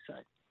nitric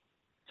oxide.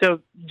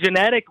 So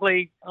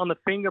genetically, on the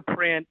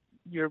fingerprint,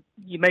 you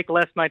make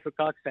less nitric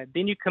oxide.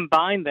 Then you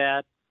combine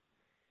that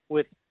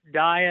with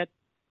diet,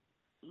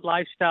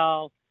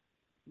 lifestyle,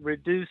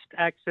 reduced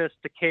access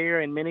to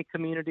care in many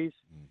communities,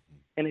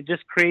 and it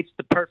just creates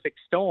the perfect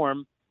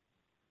storm,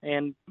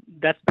 and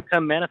that's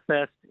become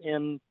manifest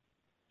in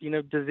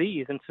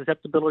disease and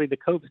susceptibility to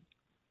COVID.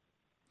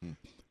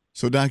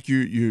 So, Doc,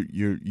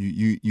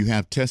 you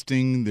have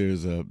testing.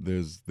 There's a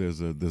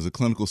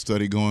clinical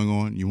study going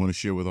on. You want to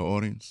share with our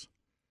audience?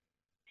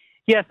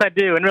 Yes, I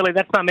do, and really,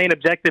 that's my main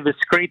objective: is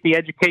to create the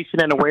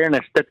education and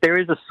awareness that there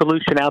is a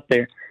solution out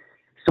there.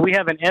 So, we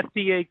have an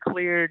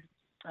FDA-cleared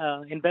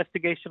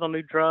investigational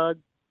new drug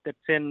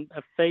that's in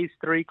a phase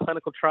 3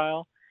 clinical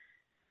trial.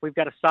 We've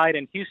got a site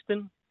in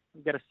Houston.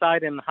 We've got a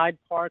site in Hyde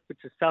Park,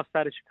 which is south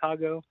side of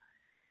Chicago.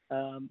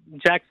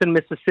 Jackson,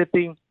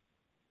 Mississippi,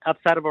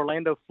 outside of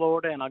Orlando,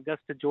 Florida, and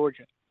Augusta,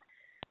 Georgia.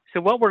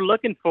 So what we're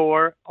looking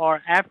for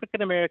are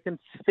African Americans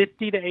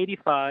 50 to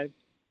 85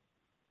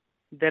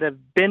 that have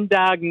been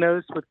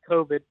diagnosed with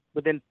COVID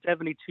within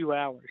 72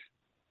 hours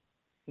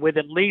with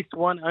at least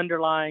one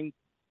underlying,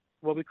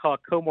 what we call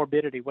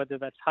comorbidity, whether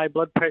that's high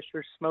blood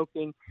pressure,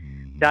 smoking,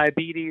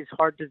 diabetes,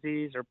 heart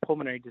disease, or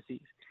pulmonary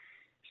disease.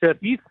 So if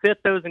you fit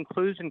those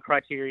inclusion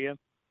criteria,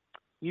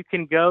 you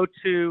can go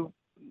to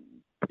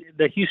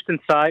the Houston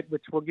site,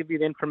 which we'll give you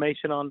the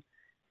information on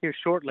here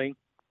shortly,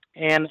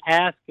 and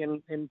ask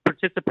and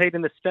participate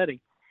in the study.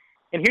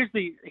 And here's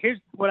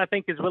what I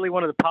think is really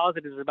one of the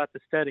positives about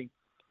the study.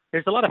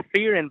 There's a lot of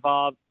fear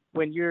involved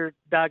when you're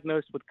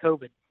diagnosed with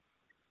COVID.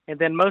 And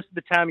then most of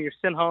the time you're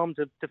sent home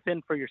to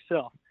fend for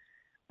yourself.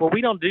 Well,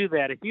 we don't do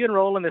that. If you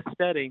enroll in this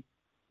study,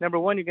 number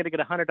one, you're going to get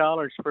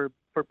 $100 for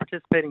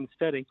participating in the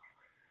study.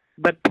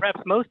 But perhaps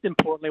most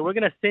importantly, we're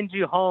going to send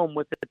you home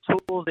with the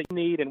tools that you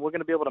need, and we're going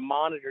to be able to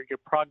monitor your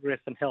progress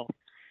and health.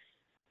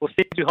 We'll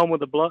send you home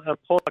with a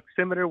pulse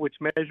oximeter, which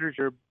measures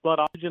your blood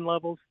oxygen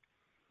levels.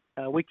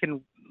 We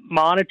can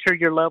monitor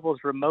your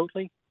levels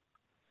remotely.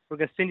 We're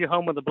going to send you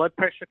home with a blood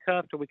pressure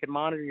cuff so we can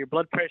monitor your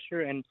blood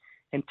pressure and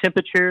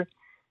temperature.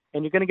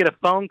 And you're going to get a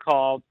phone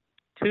call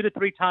 2 to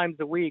 3 times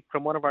a week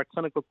from one of our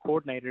clinical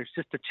coordinators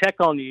just to check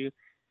on you,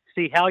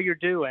 see how you're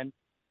doing.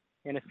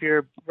 And if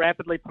you're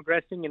rapidly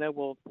progressing,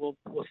 we'll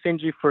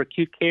send you for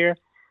acute care.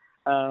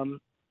 And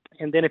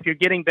then if you're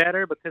getting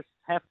better, because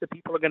half the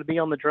people are going to be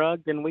on the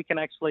drug, then we can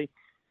actually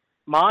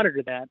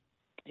monitor that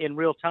in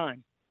real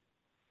time.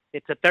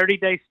 It's a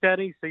 30-day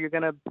study, so you're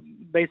going to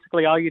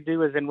basically all you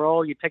do is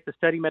enroll. You take the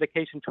study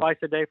medication twice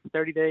a day for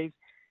 30 days.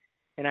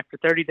 And after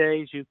 30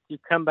 days, you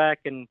come back,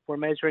 and we're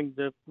measuring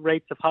the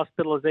rates of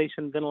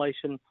hospitalization,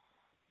 ventilation,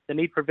 the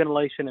need for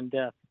ventilation, and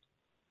death.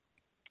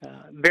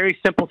 Very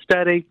simple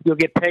study. You'll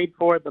get paid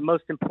for it, but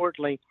most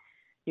importantly,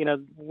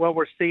 what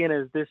we're seeing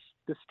is this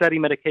study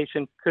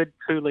medication could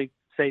truly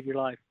save your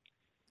life.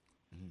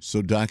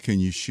 So, Doc, can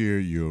you share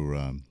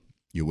your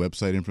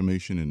website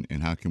information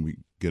and how can we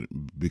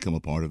become a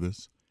part of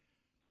this?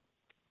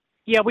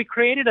 Yeah, we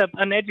created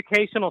an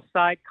educational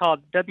site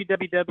called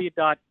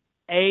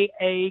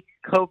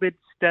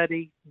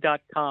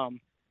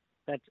www.aacovidstudy.com.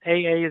 That's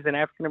AA is an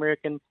African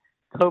American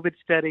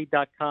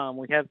COVIDstudy.com.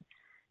 We have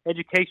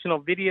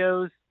educational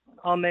videos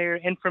on there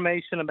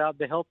information about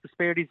the health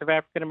disparities of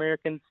African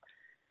Americans,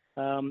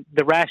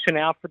 the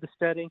rationale for the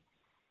study,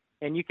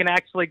 and you can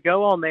actually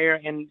go on there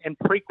and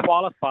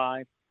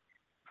pre-qualify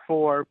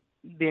for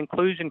the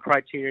inclusion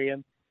criteria.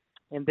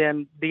 And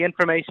then the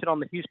information on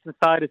the Houston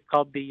side is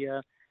called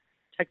the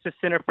Texas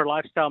Center for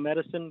Lifestyle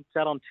Medicine. It's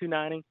out on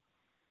 290.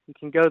 You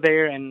can go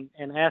there and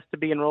ask to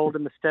be enrolled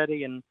in the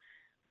study, and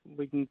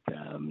we can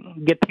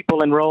get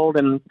people enrolled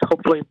and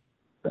hopefully,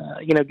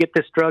 get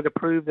this drug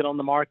approved and on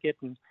the market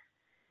and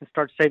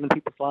start saving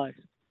people's lives.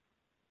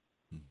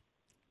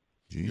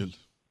 You're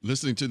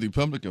listening to the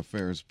Public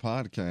Affairs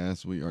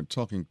Podcast. We are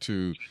talking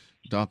to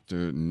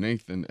Dr.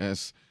 Nathan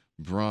S.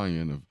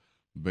 Bryan of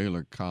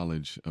Baylor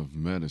College of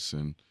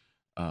Medicine.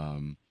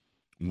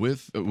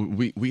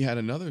 We had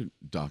another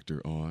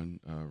doctor on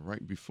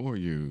right before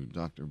you,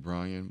 Dr.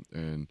 Bryan,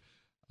 and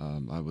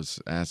I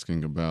was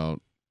asking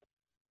about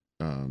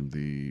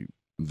the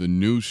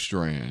new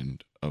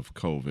strand of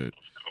COVID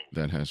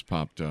that has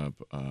popped up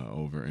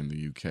over in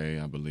the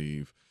UK, I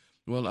believe.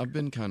 Well, I've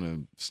been kind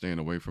of staying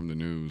away from the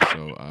news,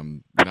 so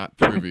I'm not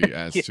privy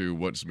as to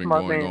what's been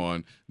going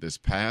on this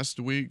past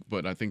week.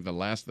 But I think the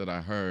last that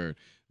I heard,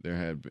 it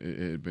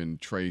had been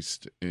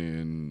traced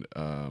in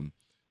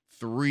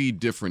 3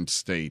 different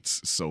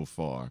states so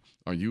far.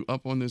 Are you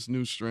up on this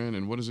new strand,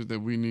 and what is it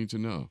that we need to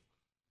know?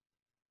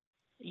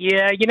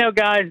 Yeah,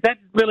 guys, that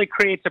really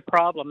creates a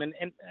problem. And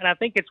I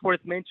think it's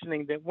worth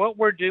mentioning that what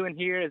we're doing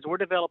here is we're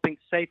developing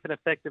safe and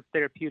effective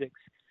therapeutics.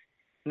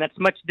 And that's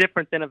much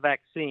different than a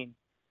vaccine.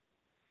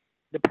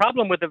 The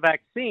problem with the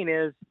vaccine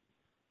is,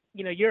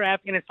 and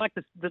it's like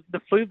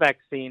the flu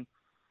vaccine.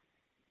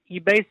 You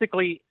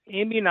basically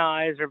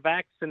immunize or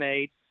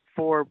vaccinate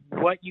for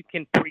what you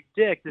can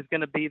predict is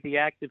going to be the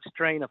active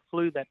strain of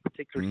flu that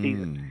particular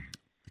season.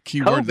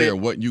 Key word there,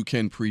 what you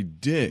can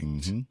predict.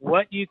 Mm-hmm.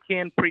 What you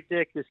can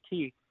predict is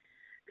key.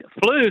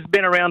 Flu's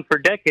been around for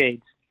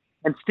decades,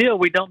 and still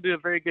we don't do a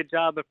very good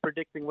job of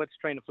predicting what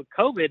strain of flu.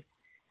 COVID,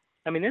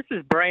 this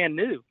is brand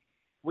new.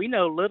 We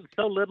know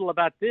so little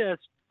about this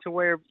to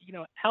where,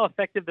 how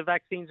effective the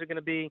vaccines are going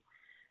to be,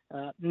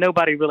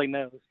 nobody really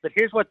knows. But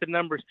here's what the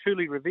numbers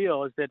truly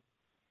reveal is that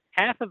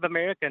half of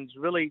Americans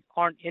really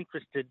aren't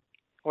interested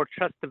or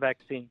trust the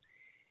vaccine.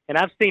 And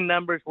I've seen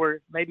numbers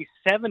where maybe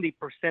 70%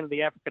 of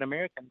the African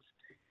Americans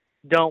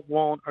don't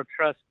want or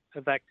trust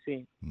a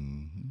vaccine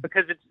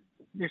because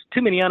there's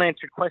too many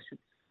unanswered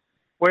questions.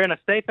 Where in a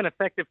safe and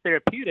effective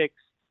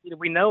therapeutics,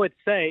 we know it's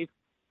safe.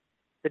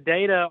 The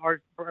data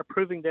are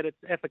proving that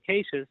it's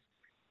efficacious.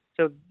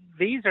 So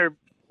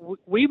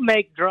we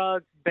make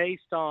drugs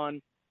based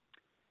on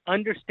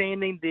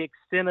understanding the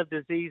extent of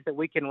disease that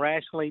we can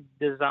rationally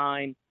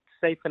design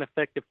safe and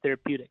effective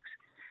therapeutics.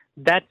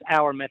 That's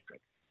our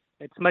metric.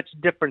 It's much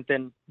different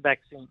than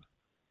vaccine.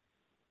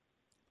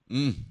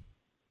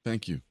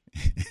 Thank you.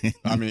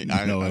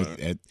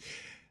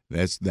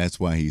 That's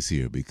why he's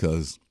here,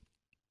 because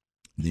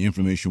the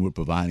information we're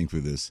providing for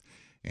this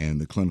and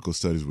the clinical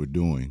studies we're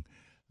doing,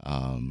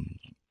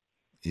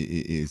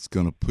 it's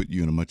going to put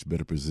you in a much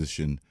better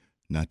position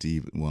not to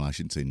even, well, I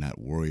shouldn't say not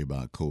worry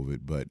about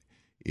COVID, but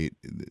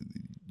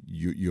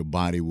your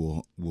body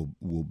will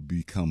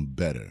become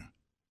better.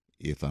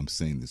 If I'm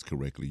saying this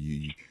correctly,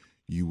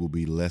 you will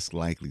be less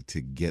likely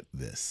to get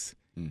this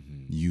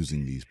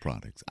using these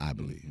products, I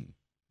believe.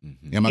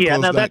 Am I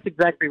close? That's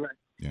exactly right.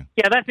 Yeah,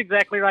 that's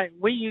exactly right.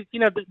 We use,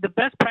 the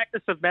best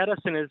practice of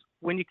medicine is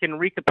when you can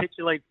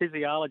recapitulate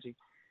physiology.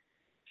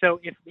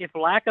 So if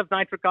lack of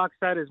nitric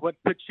oxide is what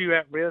puts you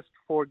at risk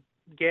for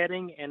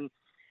getting and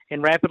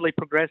rapidly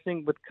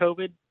progressing with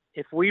COVID,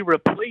 if we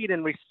replete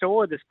and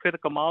restore this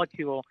critical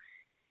molecule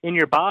in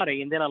your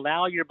body and then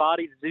allow your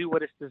body to do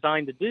what it's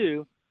designed to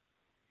do,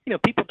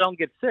 people don't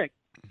get sick.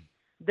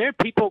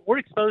 We're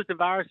exposed to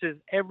viruses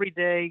every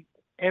day,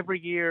 every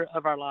year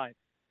of our life.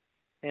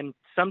 And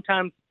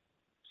sometimes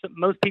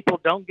most people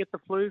don't get the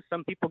flu.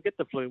 Some people get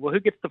the flu. Well, who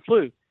gets the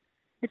flu?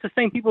 It's the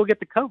same people who get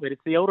the COVID.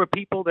 It's the older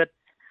people that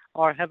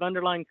have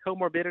underlying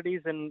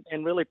comorbidities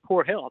and really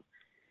poor health.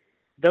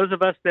 Those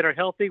of us that are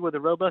healthy with a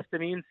robust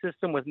immune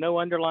system with no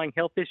underlying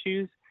health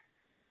issues,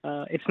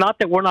 it's not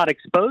that we're not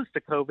exposed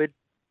to COVID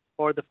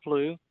or the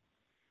flu.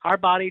 Our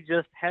body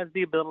just has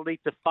the ability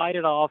to fight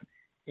it off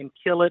and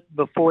kill it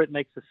before it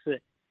makes us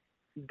sick.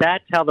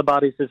 That's how the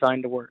body's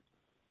designed to work.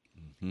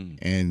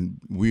 And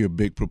we are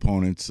big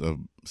proponents of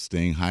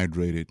staying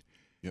hydrated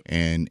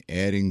and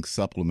adding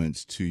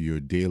supplements to your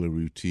daily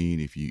routine.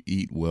 If you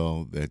eat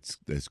well, that's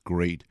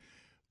great.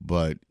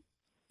 But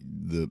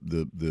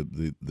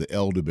the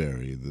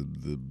elderberry,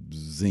 the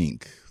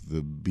zinc,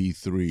 the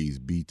B3s,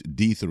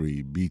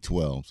 D3,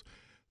 B12s,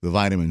 the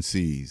vitamin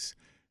C's,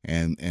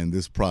 and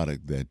this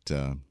product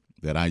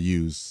that I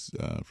use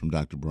from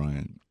Dr.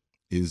 Bryan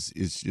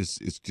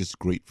it's just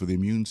great for the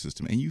immune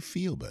system, and you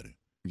feel better.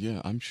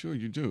 Yeah, I'm sure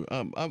you do.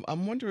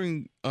 I'm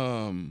wondering.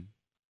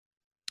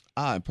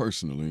 I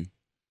personally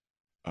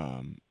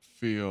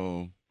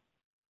feel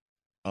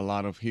a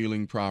lot of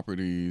healing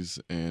properties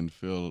and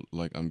feel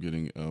like I'm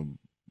getting a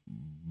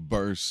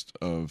burst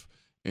of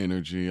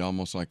energy,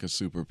 almost like a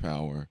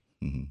superpower,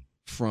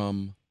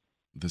 from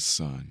the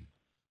sun,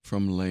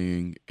 from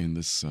laying in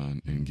the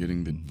sun and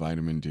getting the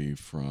vitamin D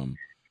from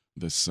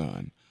the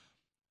sun.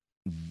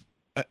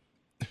 Uh,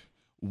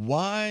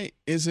 Why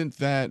isn't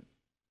that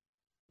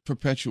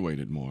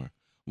perpetuated more?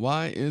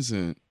 Why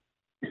isn't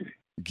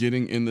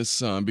getting in the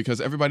sun, because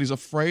everybody's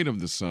afraid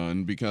of the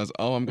sun because,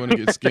 oh, I'm going to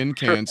get skin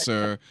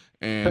cancer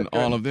and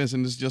all of this,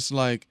 and it's just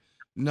like,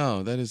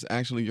 no, that is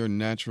actually your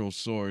natural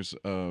source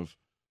of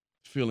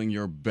feeling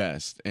your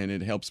best, and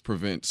it helps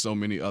prevent so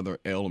many other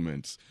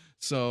ailments.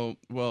 So,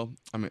 well,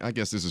 I mean, I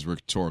guess this is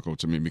rhetorical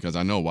to me because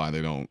I know why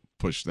they don't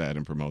push that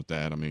and promote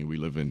that. I mean, we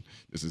live in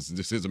this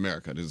is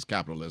America, this is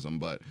capitalism,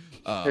 but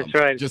That's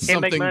right. just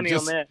Can't something, make money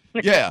just on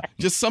that. yeah,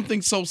 just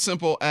something so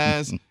simple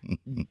as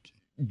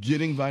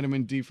getting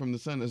vitamin D from the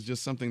sun is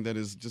just something that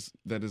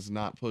is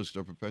not pushed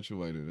or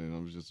perpetuated, and I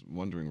was just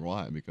wondering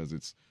why, because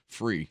it's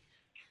free.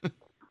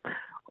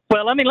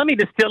 Well, let me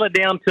distill it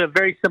down to a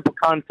very simple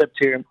concept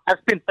here. I've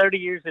spent 30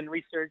 years in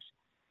research,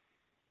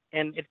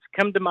 and it's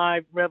come to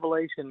my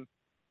revelation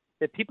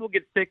that people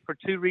get sick for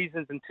two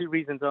reasons and two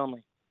reasons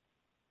only.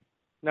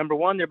 Number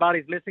one, their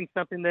body's missing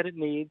something that it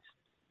needs,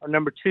 or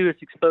number two,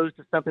 it's exposed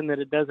to something that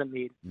it doesn't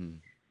need.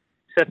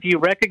 So if you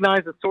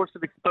recognize the source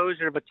of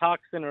exposure of a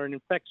toxin or an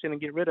infection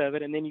and get rid of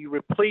it, and then you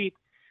replete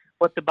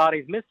what the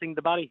body's missing,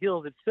 the body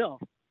heals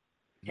itself.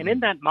 And in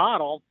that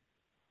model,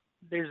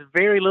 there's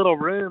very little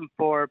room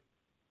for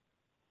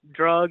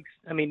drugs.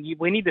 I mean,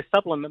 we need to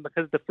supplement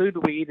because the food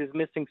we eat is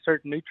missing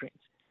certain nutrients.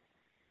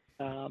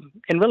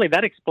 And really,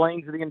 that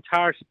explains the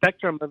entire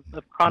spectrum of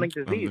chronic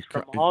disease,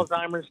 from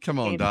Alzheimer's. Come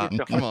on, Doc.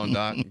 Come on,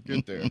 Doc.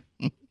 Get there.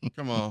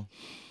 Come on.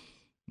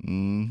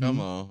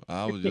 Come on.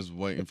 I was just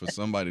waiting for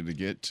somebody to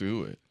get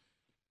to it.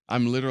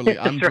 I'm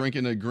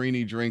drinking a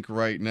greeny drink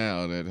right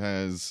now that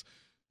has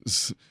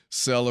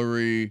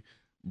celery,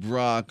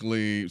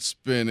 broccoli,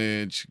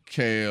 spinach,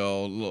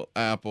 kale, little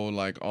apple,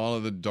 like all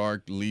of the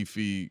dark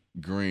leafy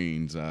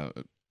greens.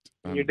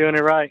 You're doing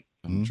it right.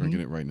 I'm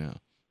drinking it right now.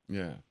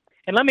 Yeah.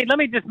 And let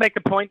me just make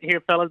a point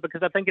here, fellas,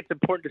 because I think it's an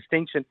important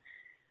distinction.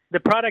 The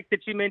product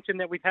that you mentioned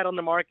that we've had on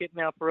the market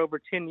now for over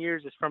 10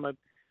 years is from a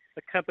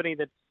company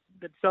that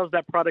sells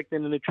that product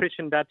in the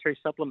nutrition dietary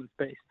supplement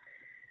space.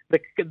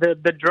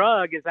 The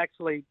drug is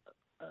actually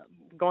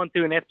going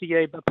through an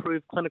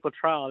FDA-approved clinical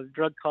trial, a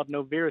drug called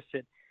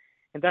Noviricid.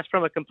 And that's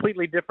from a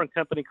completely different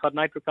company called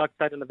Nitric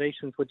Oxide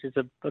Innovations, which is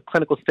a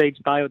clinical stage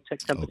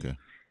biotech company. Okay.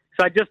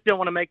 So I just don't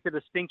want to make the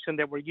distinction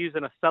that we're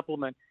using a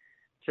supplement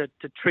to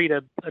treat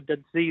a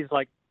disease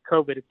like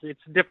COVID.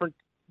 It's a different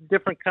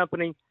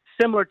company,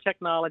 similar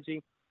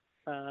technology,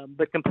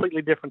 but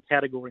completely different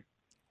category.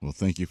 Well,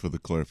 thank you for the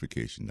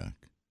clarification, Doc.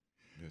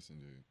 Yes,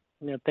 indeed.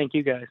 Yeah, thank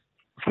you guys.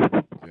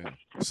 Yeah.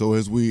 So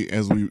as we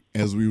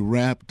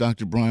wrap,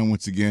 Dr. Bryan,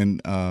 once again,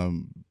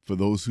 for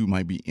those who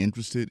might be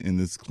interested in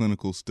this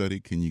clinical study,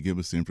 can you give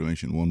us the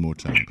information one more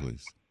time,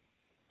 please?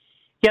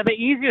 Yeah, the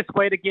easiest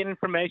way to get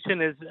information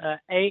is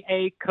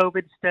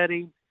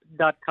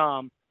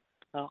aacovidstudy.com.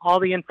 All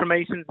the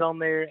information's on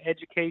there,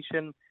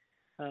 education,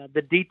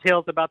 the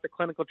details about the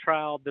clinical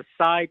trial, the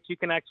site. You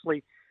can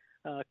actually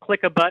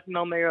click a button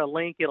on there, a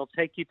link. It'll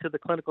take you to the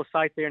clinical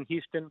site there in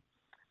Houston.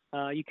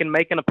 You can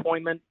make an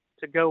appointment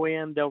to go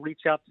in. They'll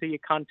reach out to you,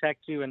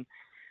 contact you, and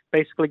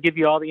basically give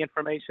you all the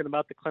information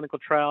about the clinical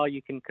trial.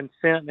 You can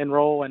consent and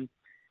enroll and,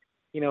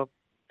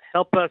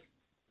 help us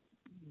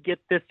get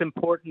this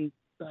important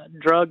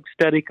drug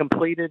study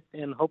completed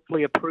and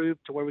hopefully approved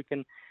to where we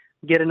can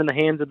get it in the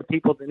hands of the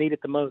people that need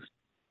it the most.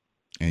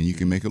 And you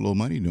can make a little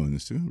money doing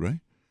this too,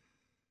 right?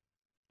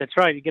 That's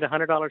right. You get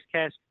 $100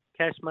 cash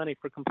money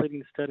for completing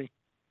the study.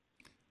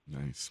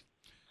 Nice.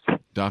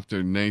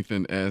 Dr.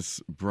 Nathan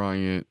S.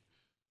 Bryant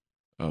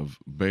of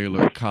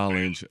Baylor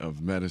College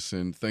of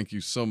Medicine, thank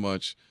you so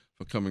much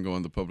for coming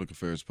on the Public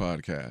Affairs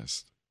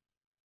Podcast.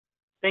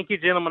 Thank you,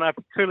 gentlemen. I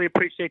truly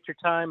appreciate your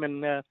time,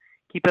 and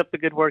keep up the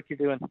good work you're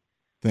doing.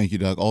 Thank you,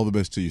 Doc. All the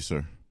best to you,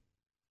 sir.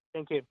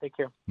 Thank you. Take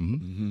care.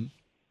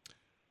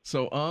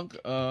 So, Unc,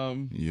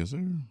 yes,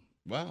 sir.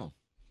 Wow,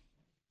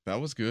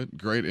 that was good.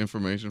 Great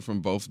information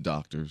from both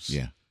doctors.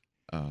 Yeah.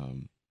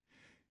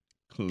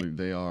 Clearly,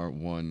 they are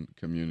one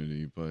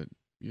community, but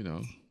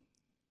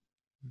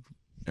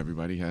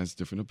everybody has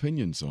different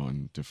opinions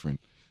on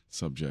different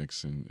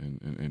subjects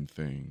and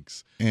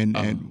things. And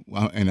I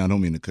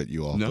don't mean to cut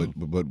you off, no,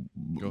 but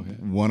go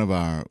ahead. One of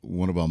our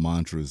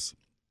mantras,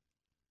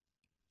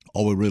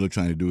 all we're really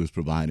trying to do is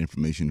provide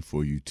information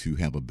for you to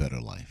have a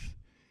better life.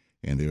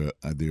 And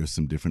there are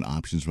some different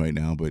options right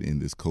now, but in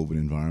this COVID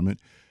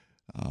environment,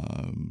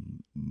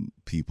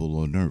 people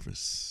are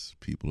nervous.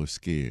 People are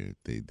scared.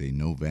 They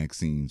know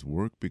vaccines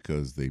work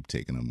because they've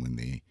taken them when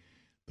the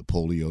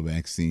polio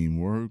vaccine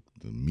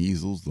worked, the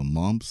measles, the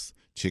mumps,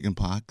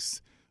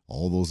 chickenpox,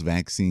 all those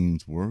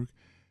vaccines work.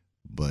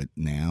 But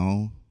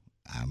now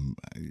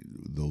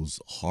those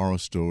horror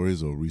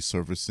stories are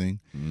resurfacing.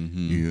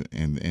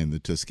 And the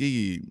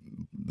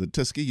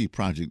Tuskegee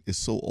Project is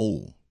so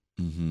old.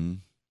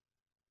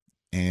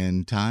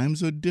 And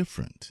times are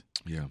different.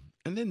 Yeah.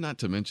 And then not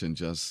to mention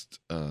just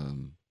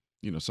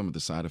some of the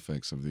side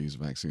effects of these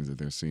vaccines that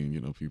they're seeing.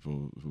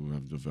 People who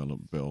have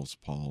developed Bell's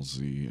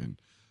palsy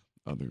and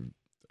other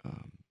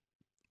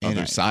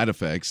side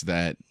effects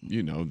that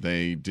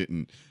they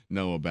didn't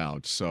know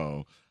about.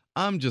 So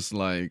I'm just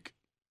like,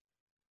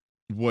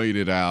 wait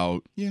it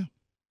out. Yeah.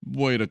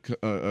 Wait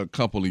a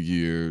couple of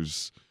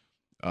years,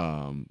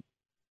 and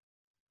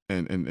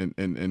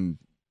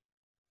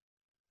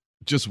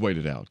just wait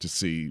it out to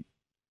see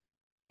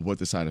what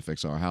the side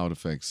effects are, how it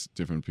affects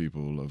different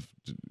people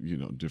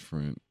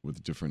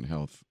with different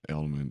health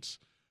ailments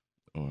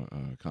or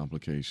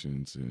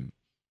complications, and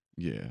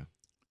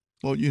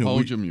Well,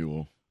 hold your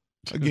mule.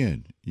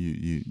 Again,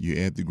 you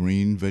add the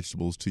green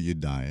vegetables to your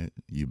diet.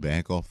 You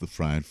back off the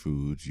fried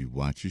foods. You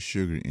watch your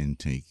sugar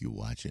intake. You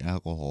watch your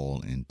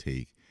alcohol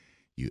intake.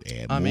 You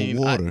add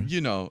more water.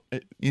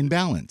 In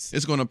balance.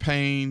 It's going to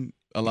pain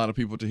a lot of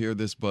people to hear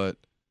this, but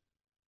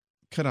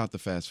cut out the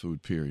fast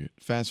food. Period.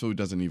 Fast food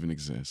doesn't even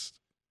exist.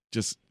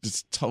 Just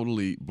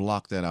totally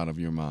block that out of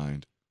your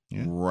mind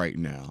right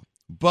now.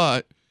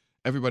 But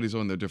everybody's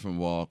on their different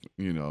walk,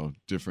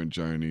 different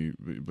journey.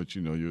 But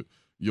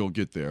you'll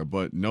get there.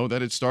 But know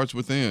that it starts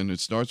within. It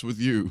starts with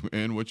you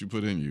and what you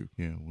put in you.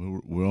 Yeah,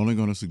 we're only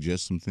going to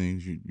suggest some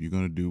things. You're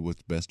going to do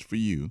what's best for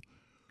you.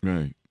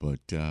 Right. But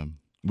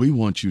we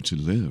want you to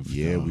live.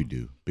 Yeah, though. we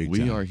do. Big we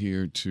time. are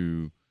here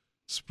to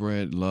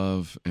spread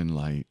love and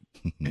light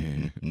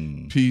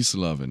and peace,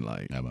 love, and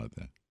light. How about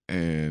that?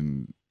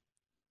 And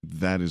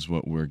that is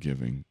what we're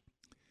giving.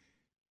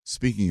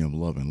 Speaking of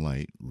love and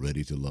light,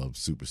 Ready to Love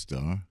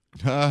Superstar.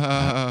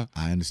 I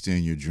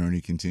understand your journey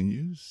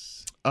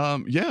continues.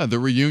 The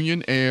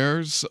reunion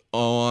airs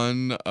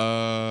on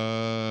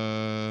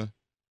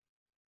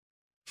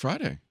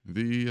Friday,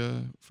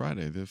 the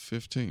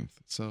 15th.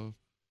 So,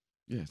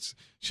 yes,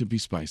 should be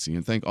spicy.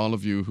 And thank all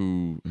of you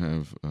who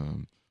have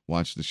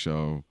watched the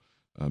show,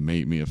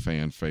 made me a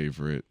fan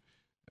favorite,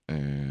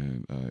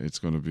 and it's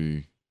going to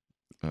be.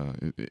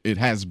 It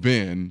has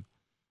been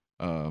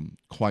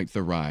quite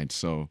the ride.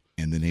 So,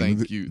 and the name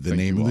thank of the, you. The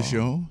name of the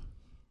show.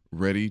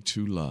 Ready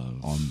to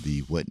Love. On the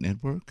what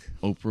network?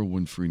 Oprah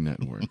Winfrey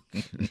Network.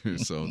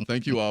 So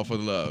thank you all for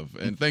the love.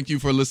 And thank you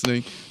for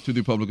listening to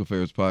the Public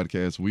Affairs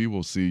Podcast. We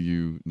will see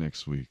you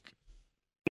next week.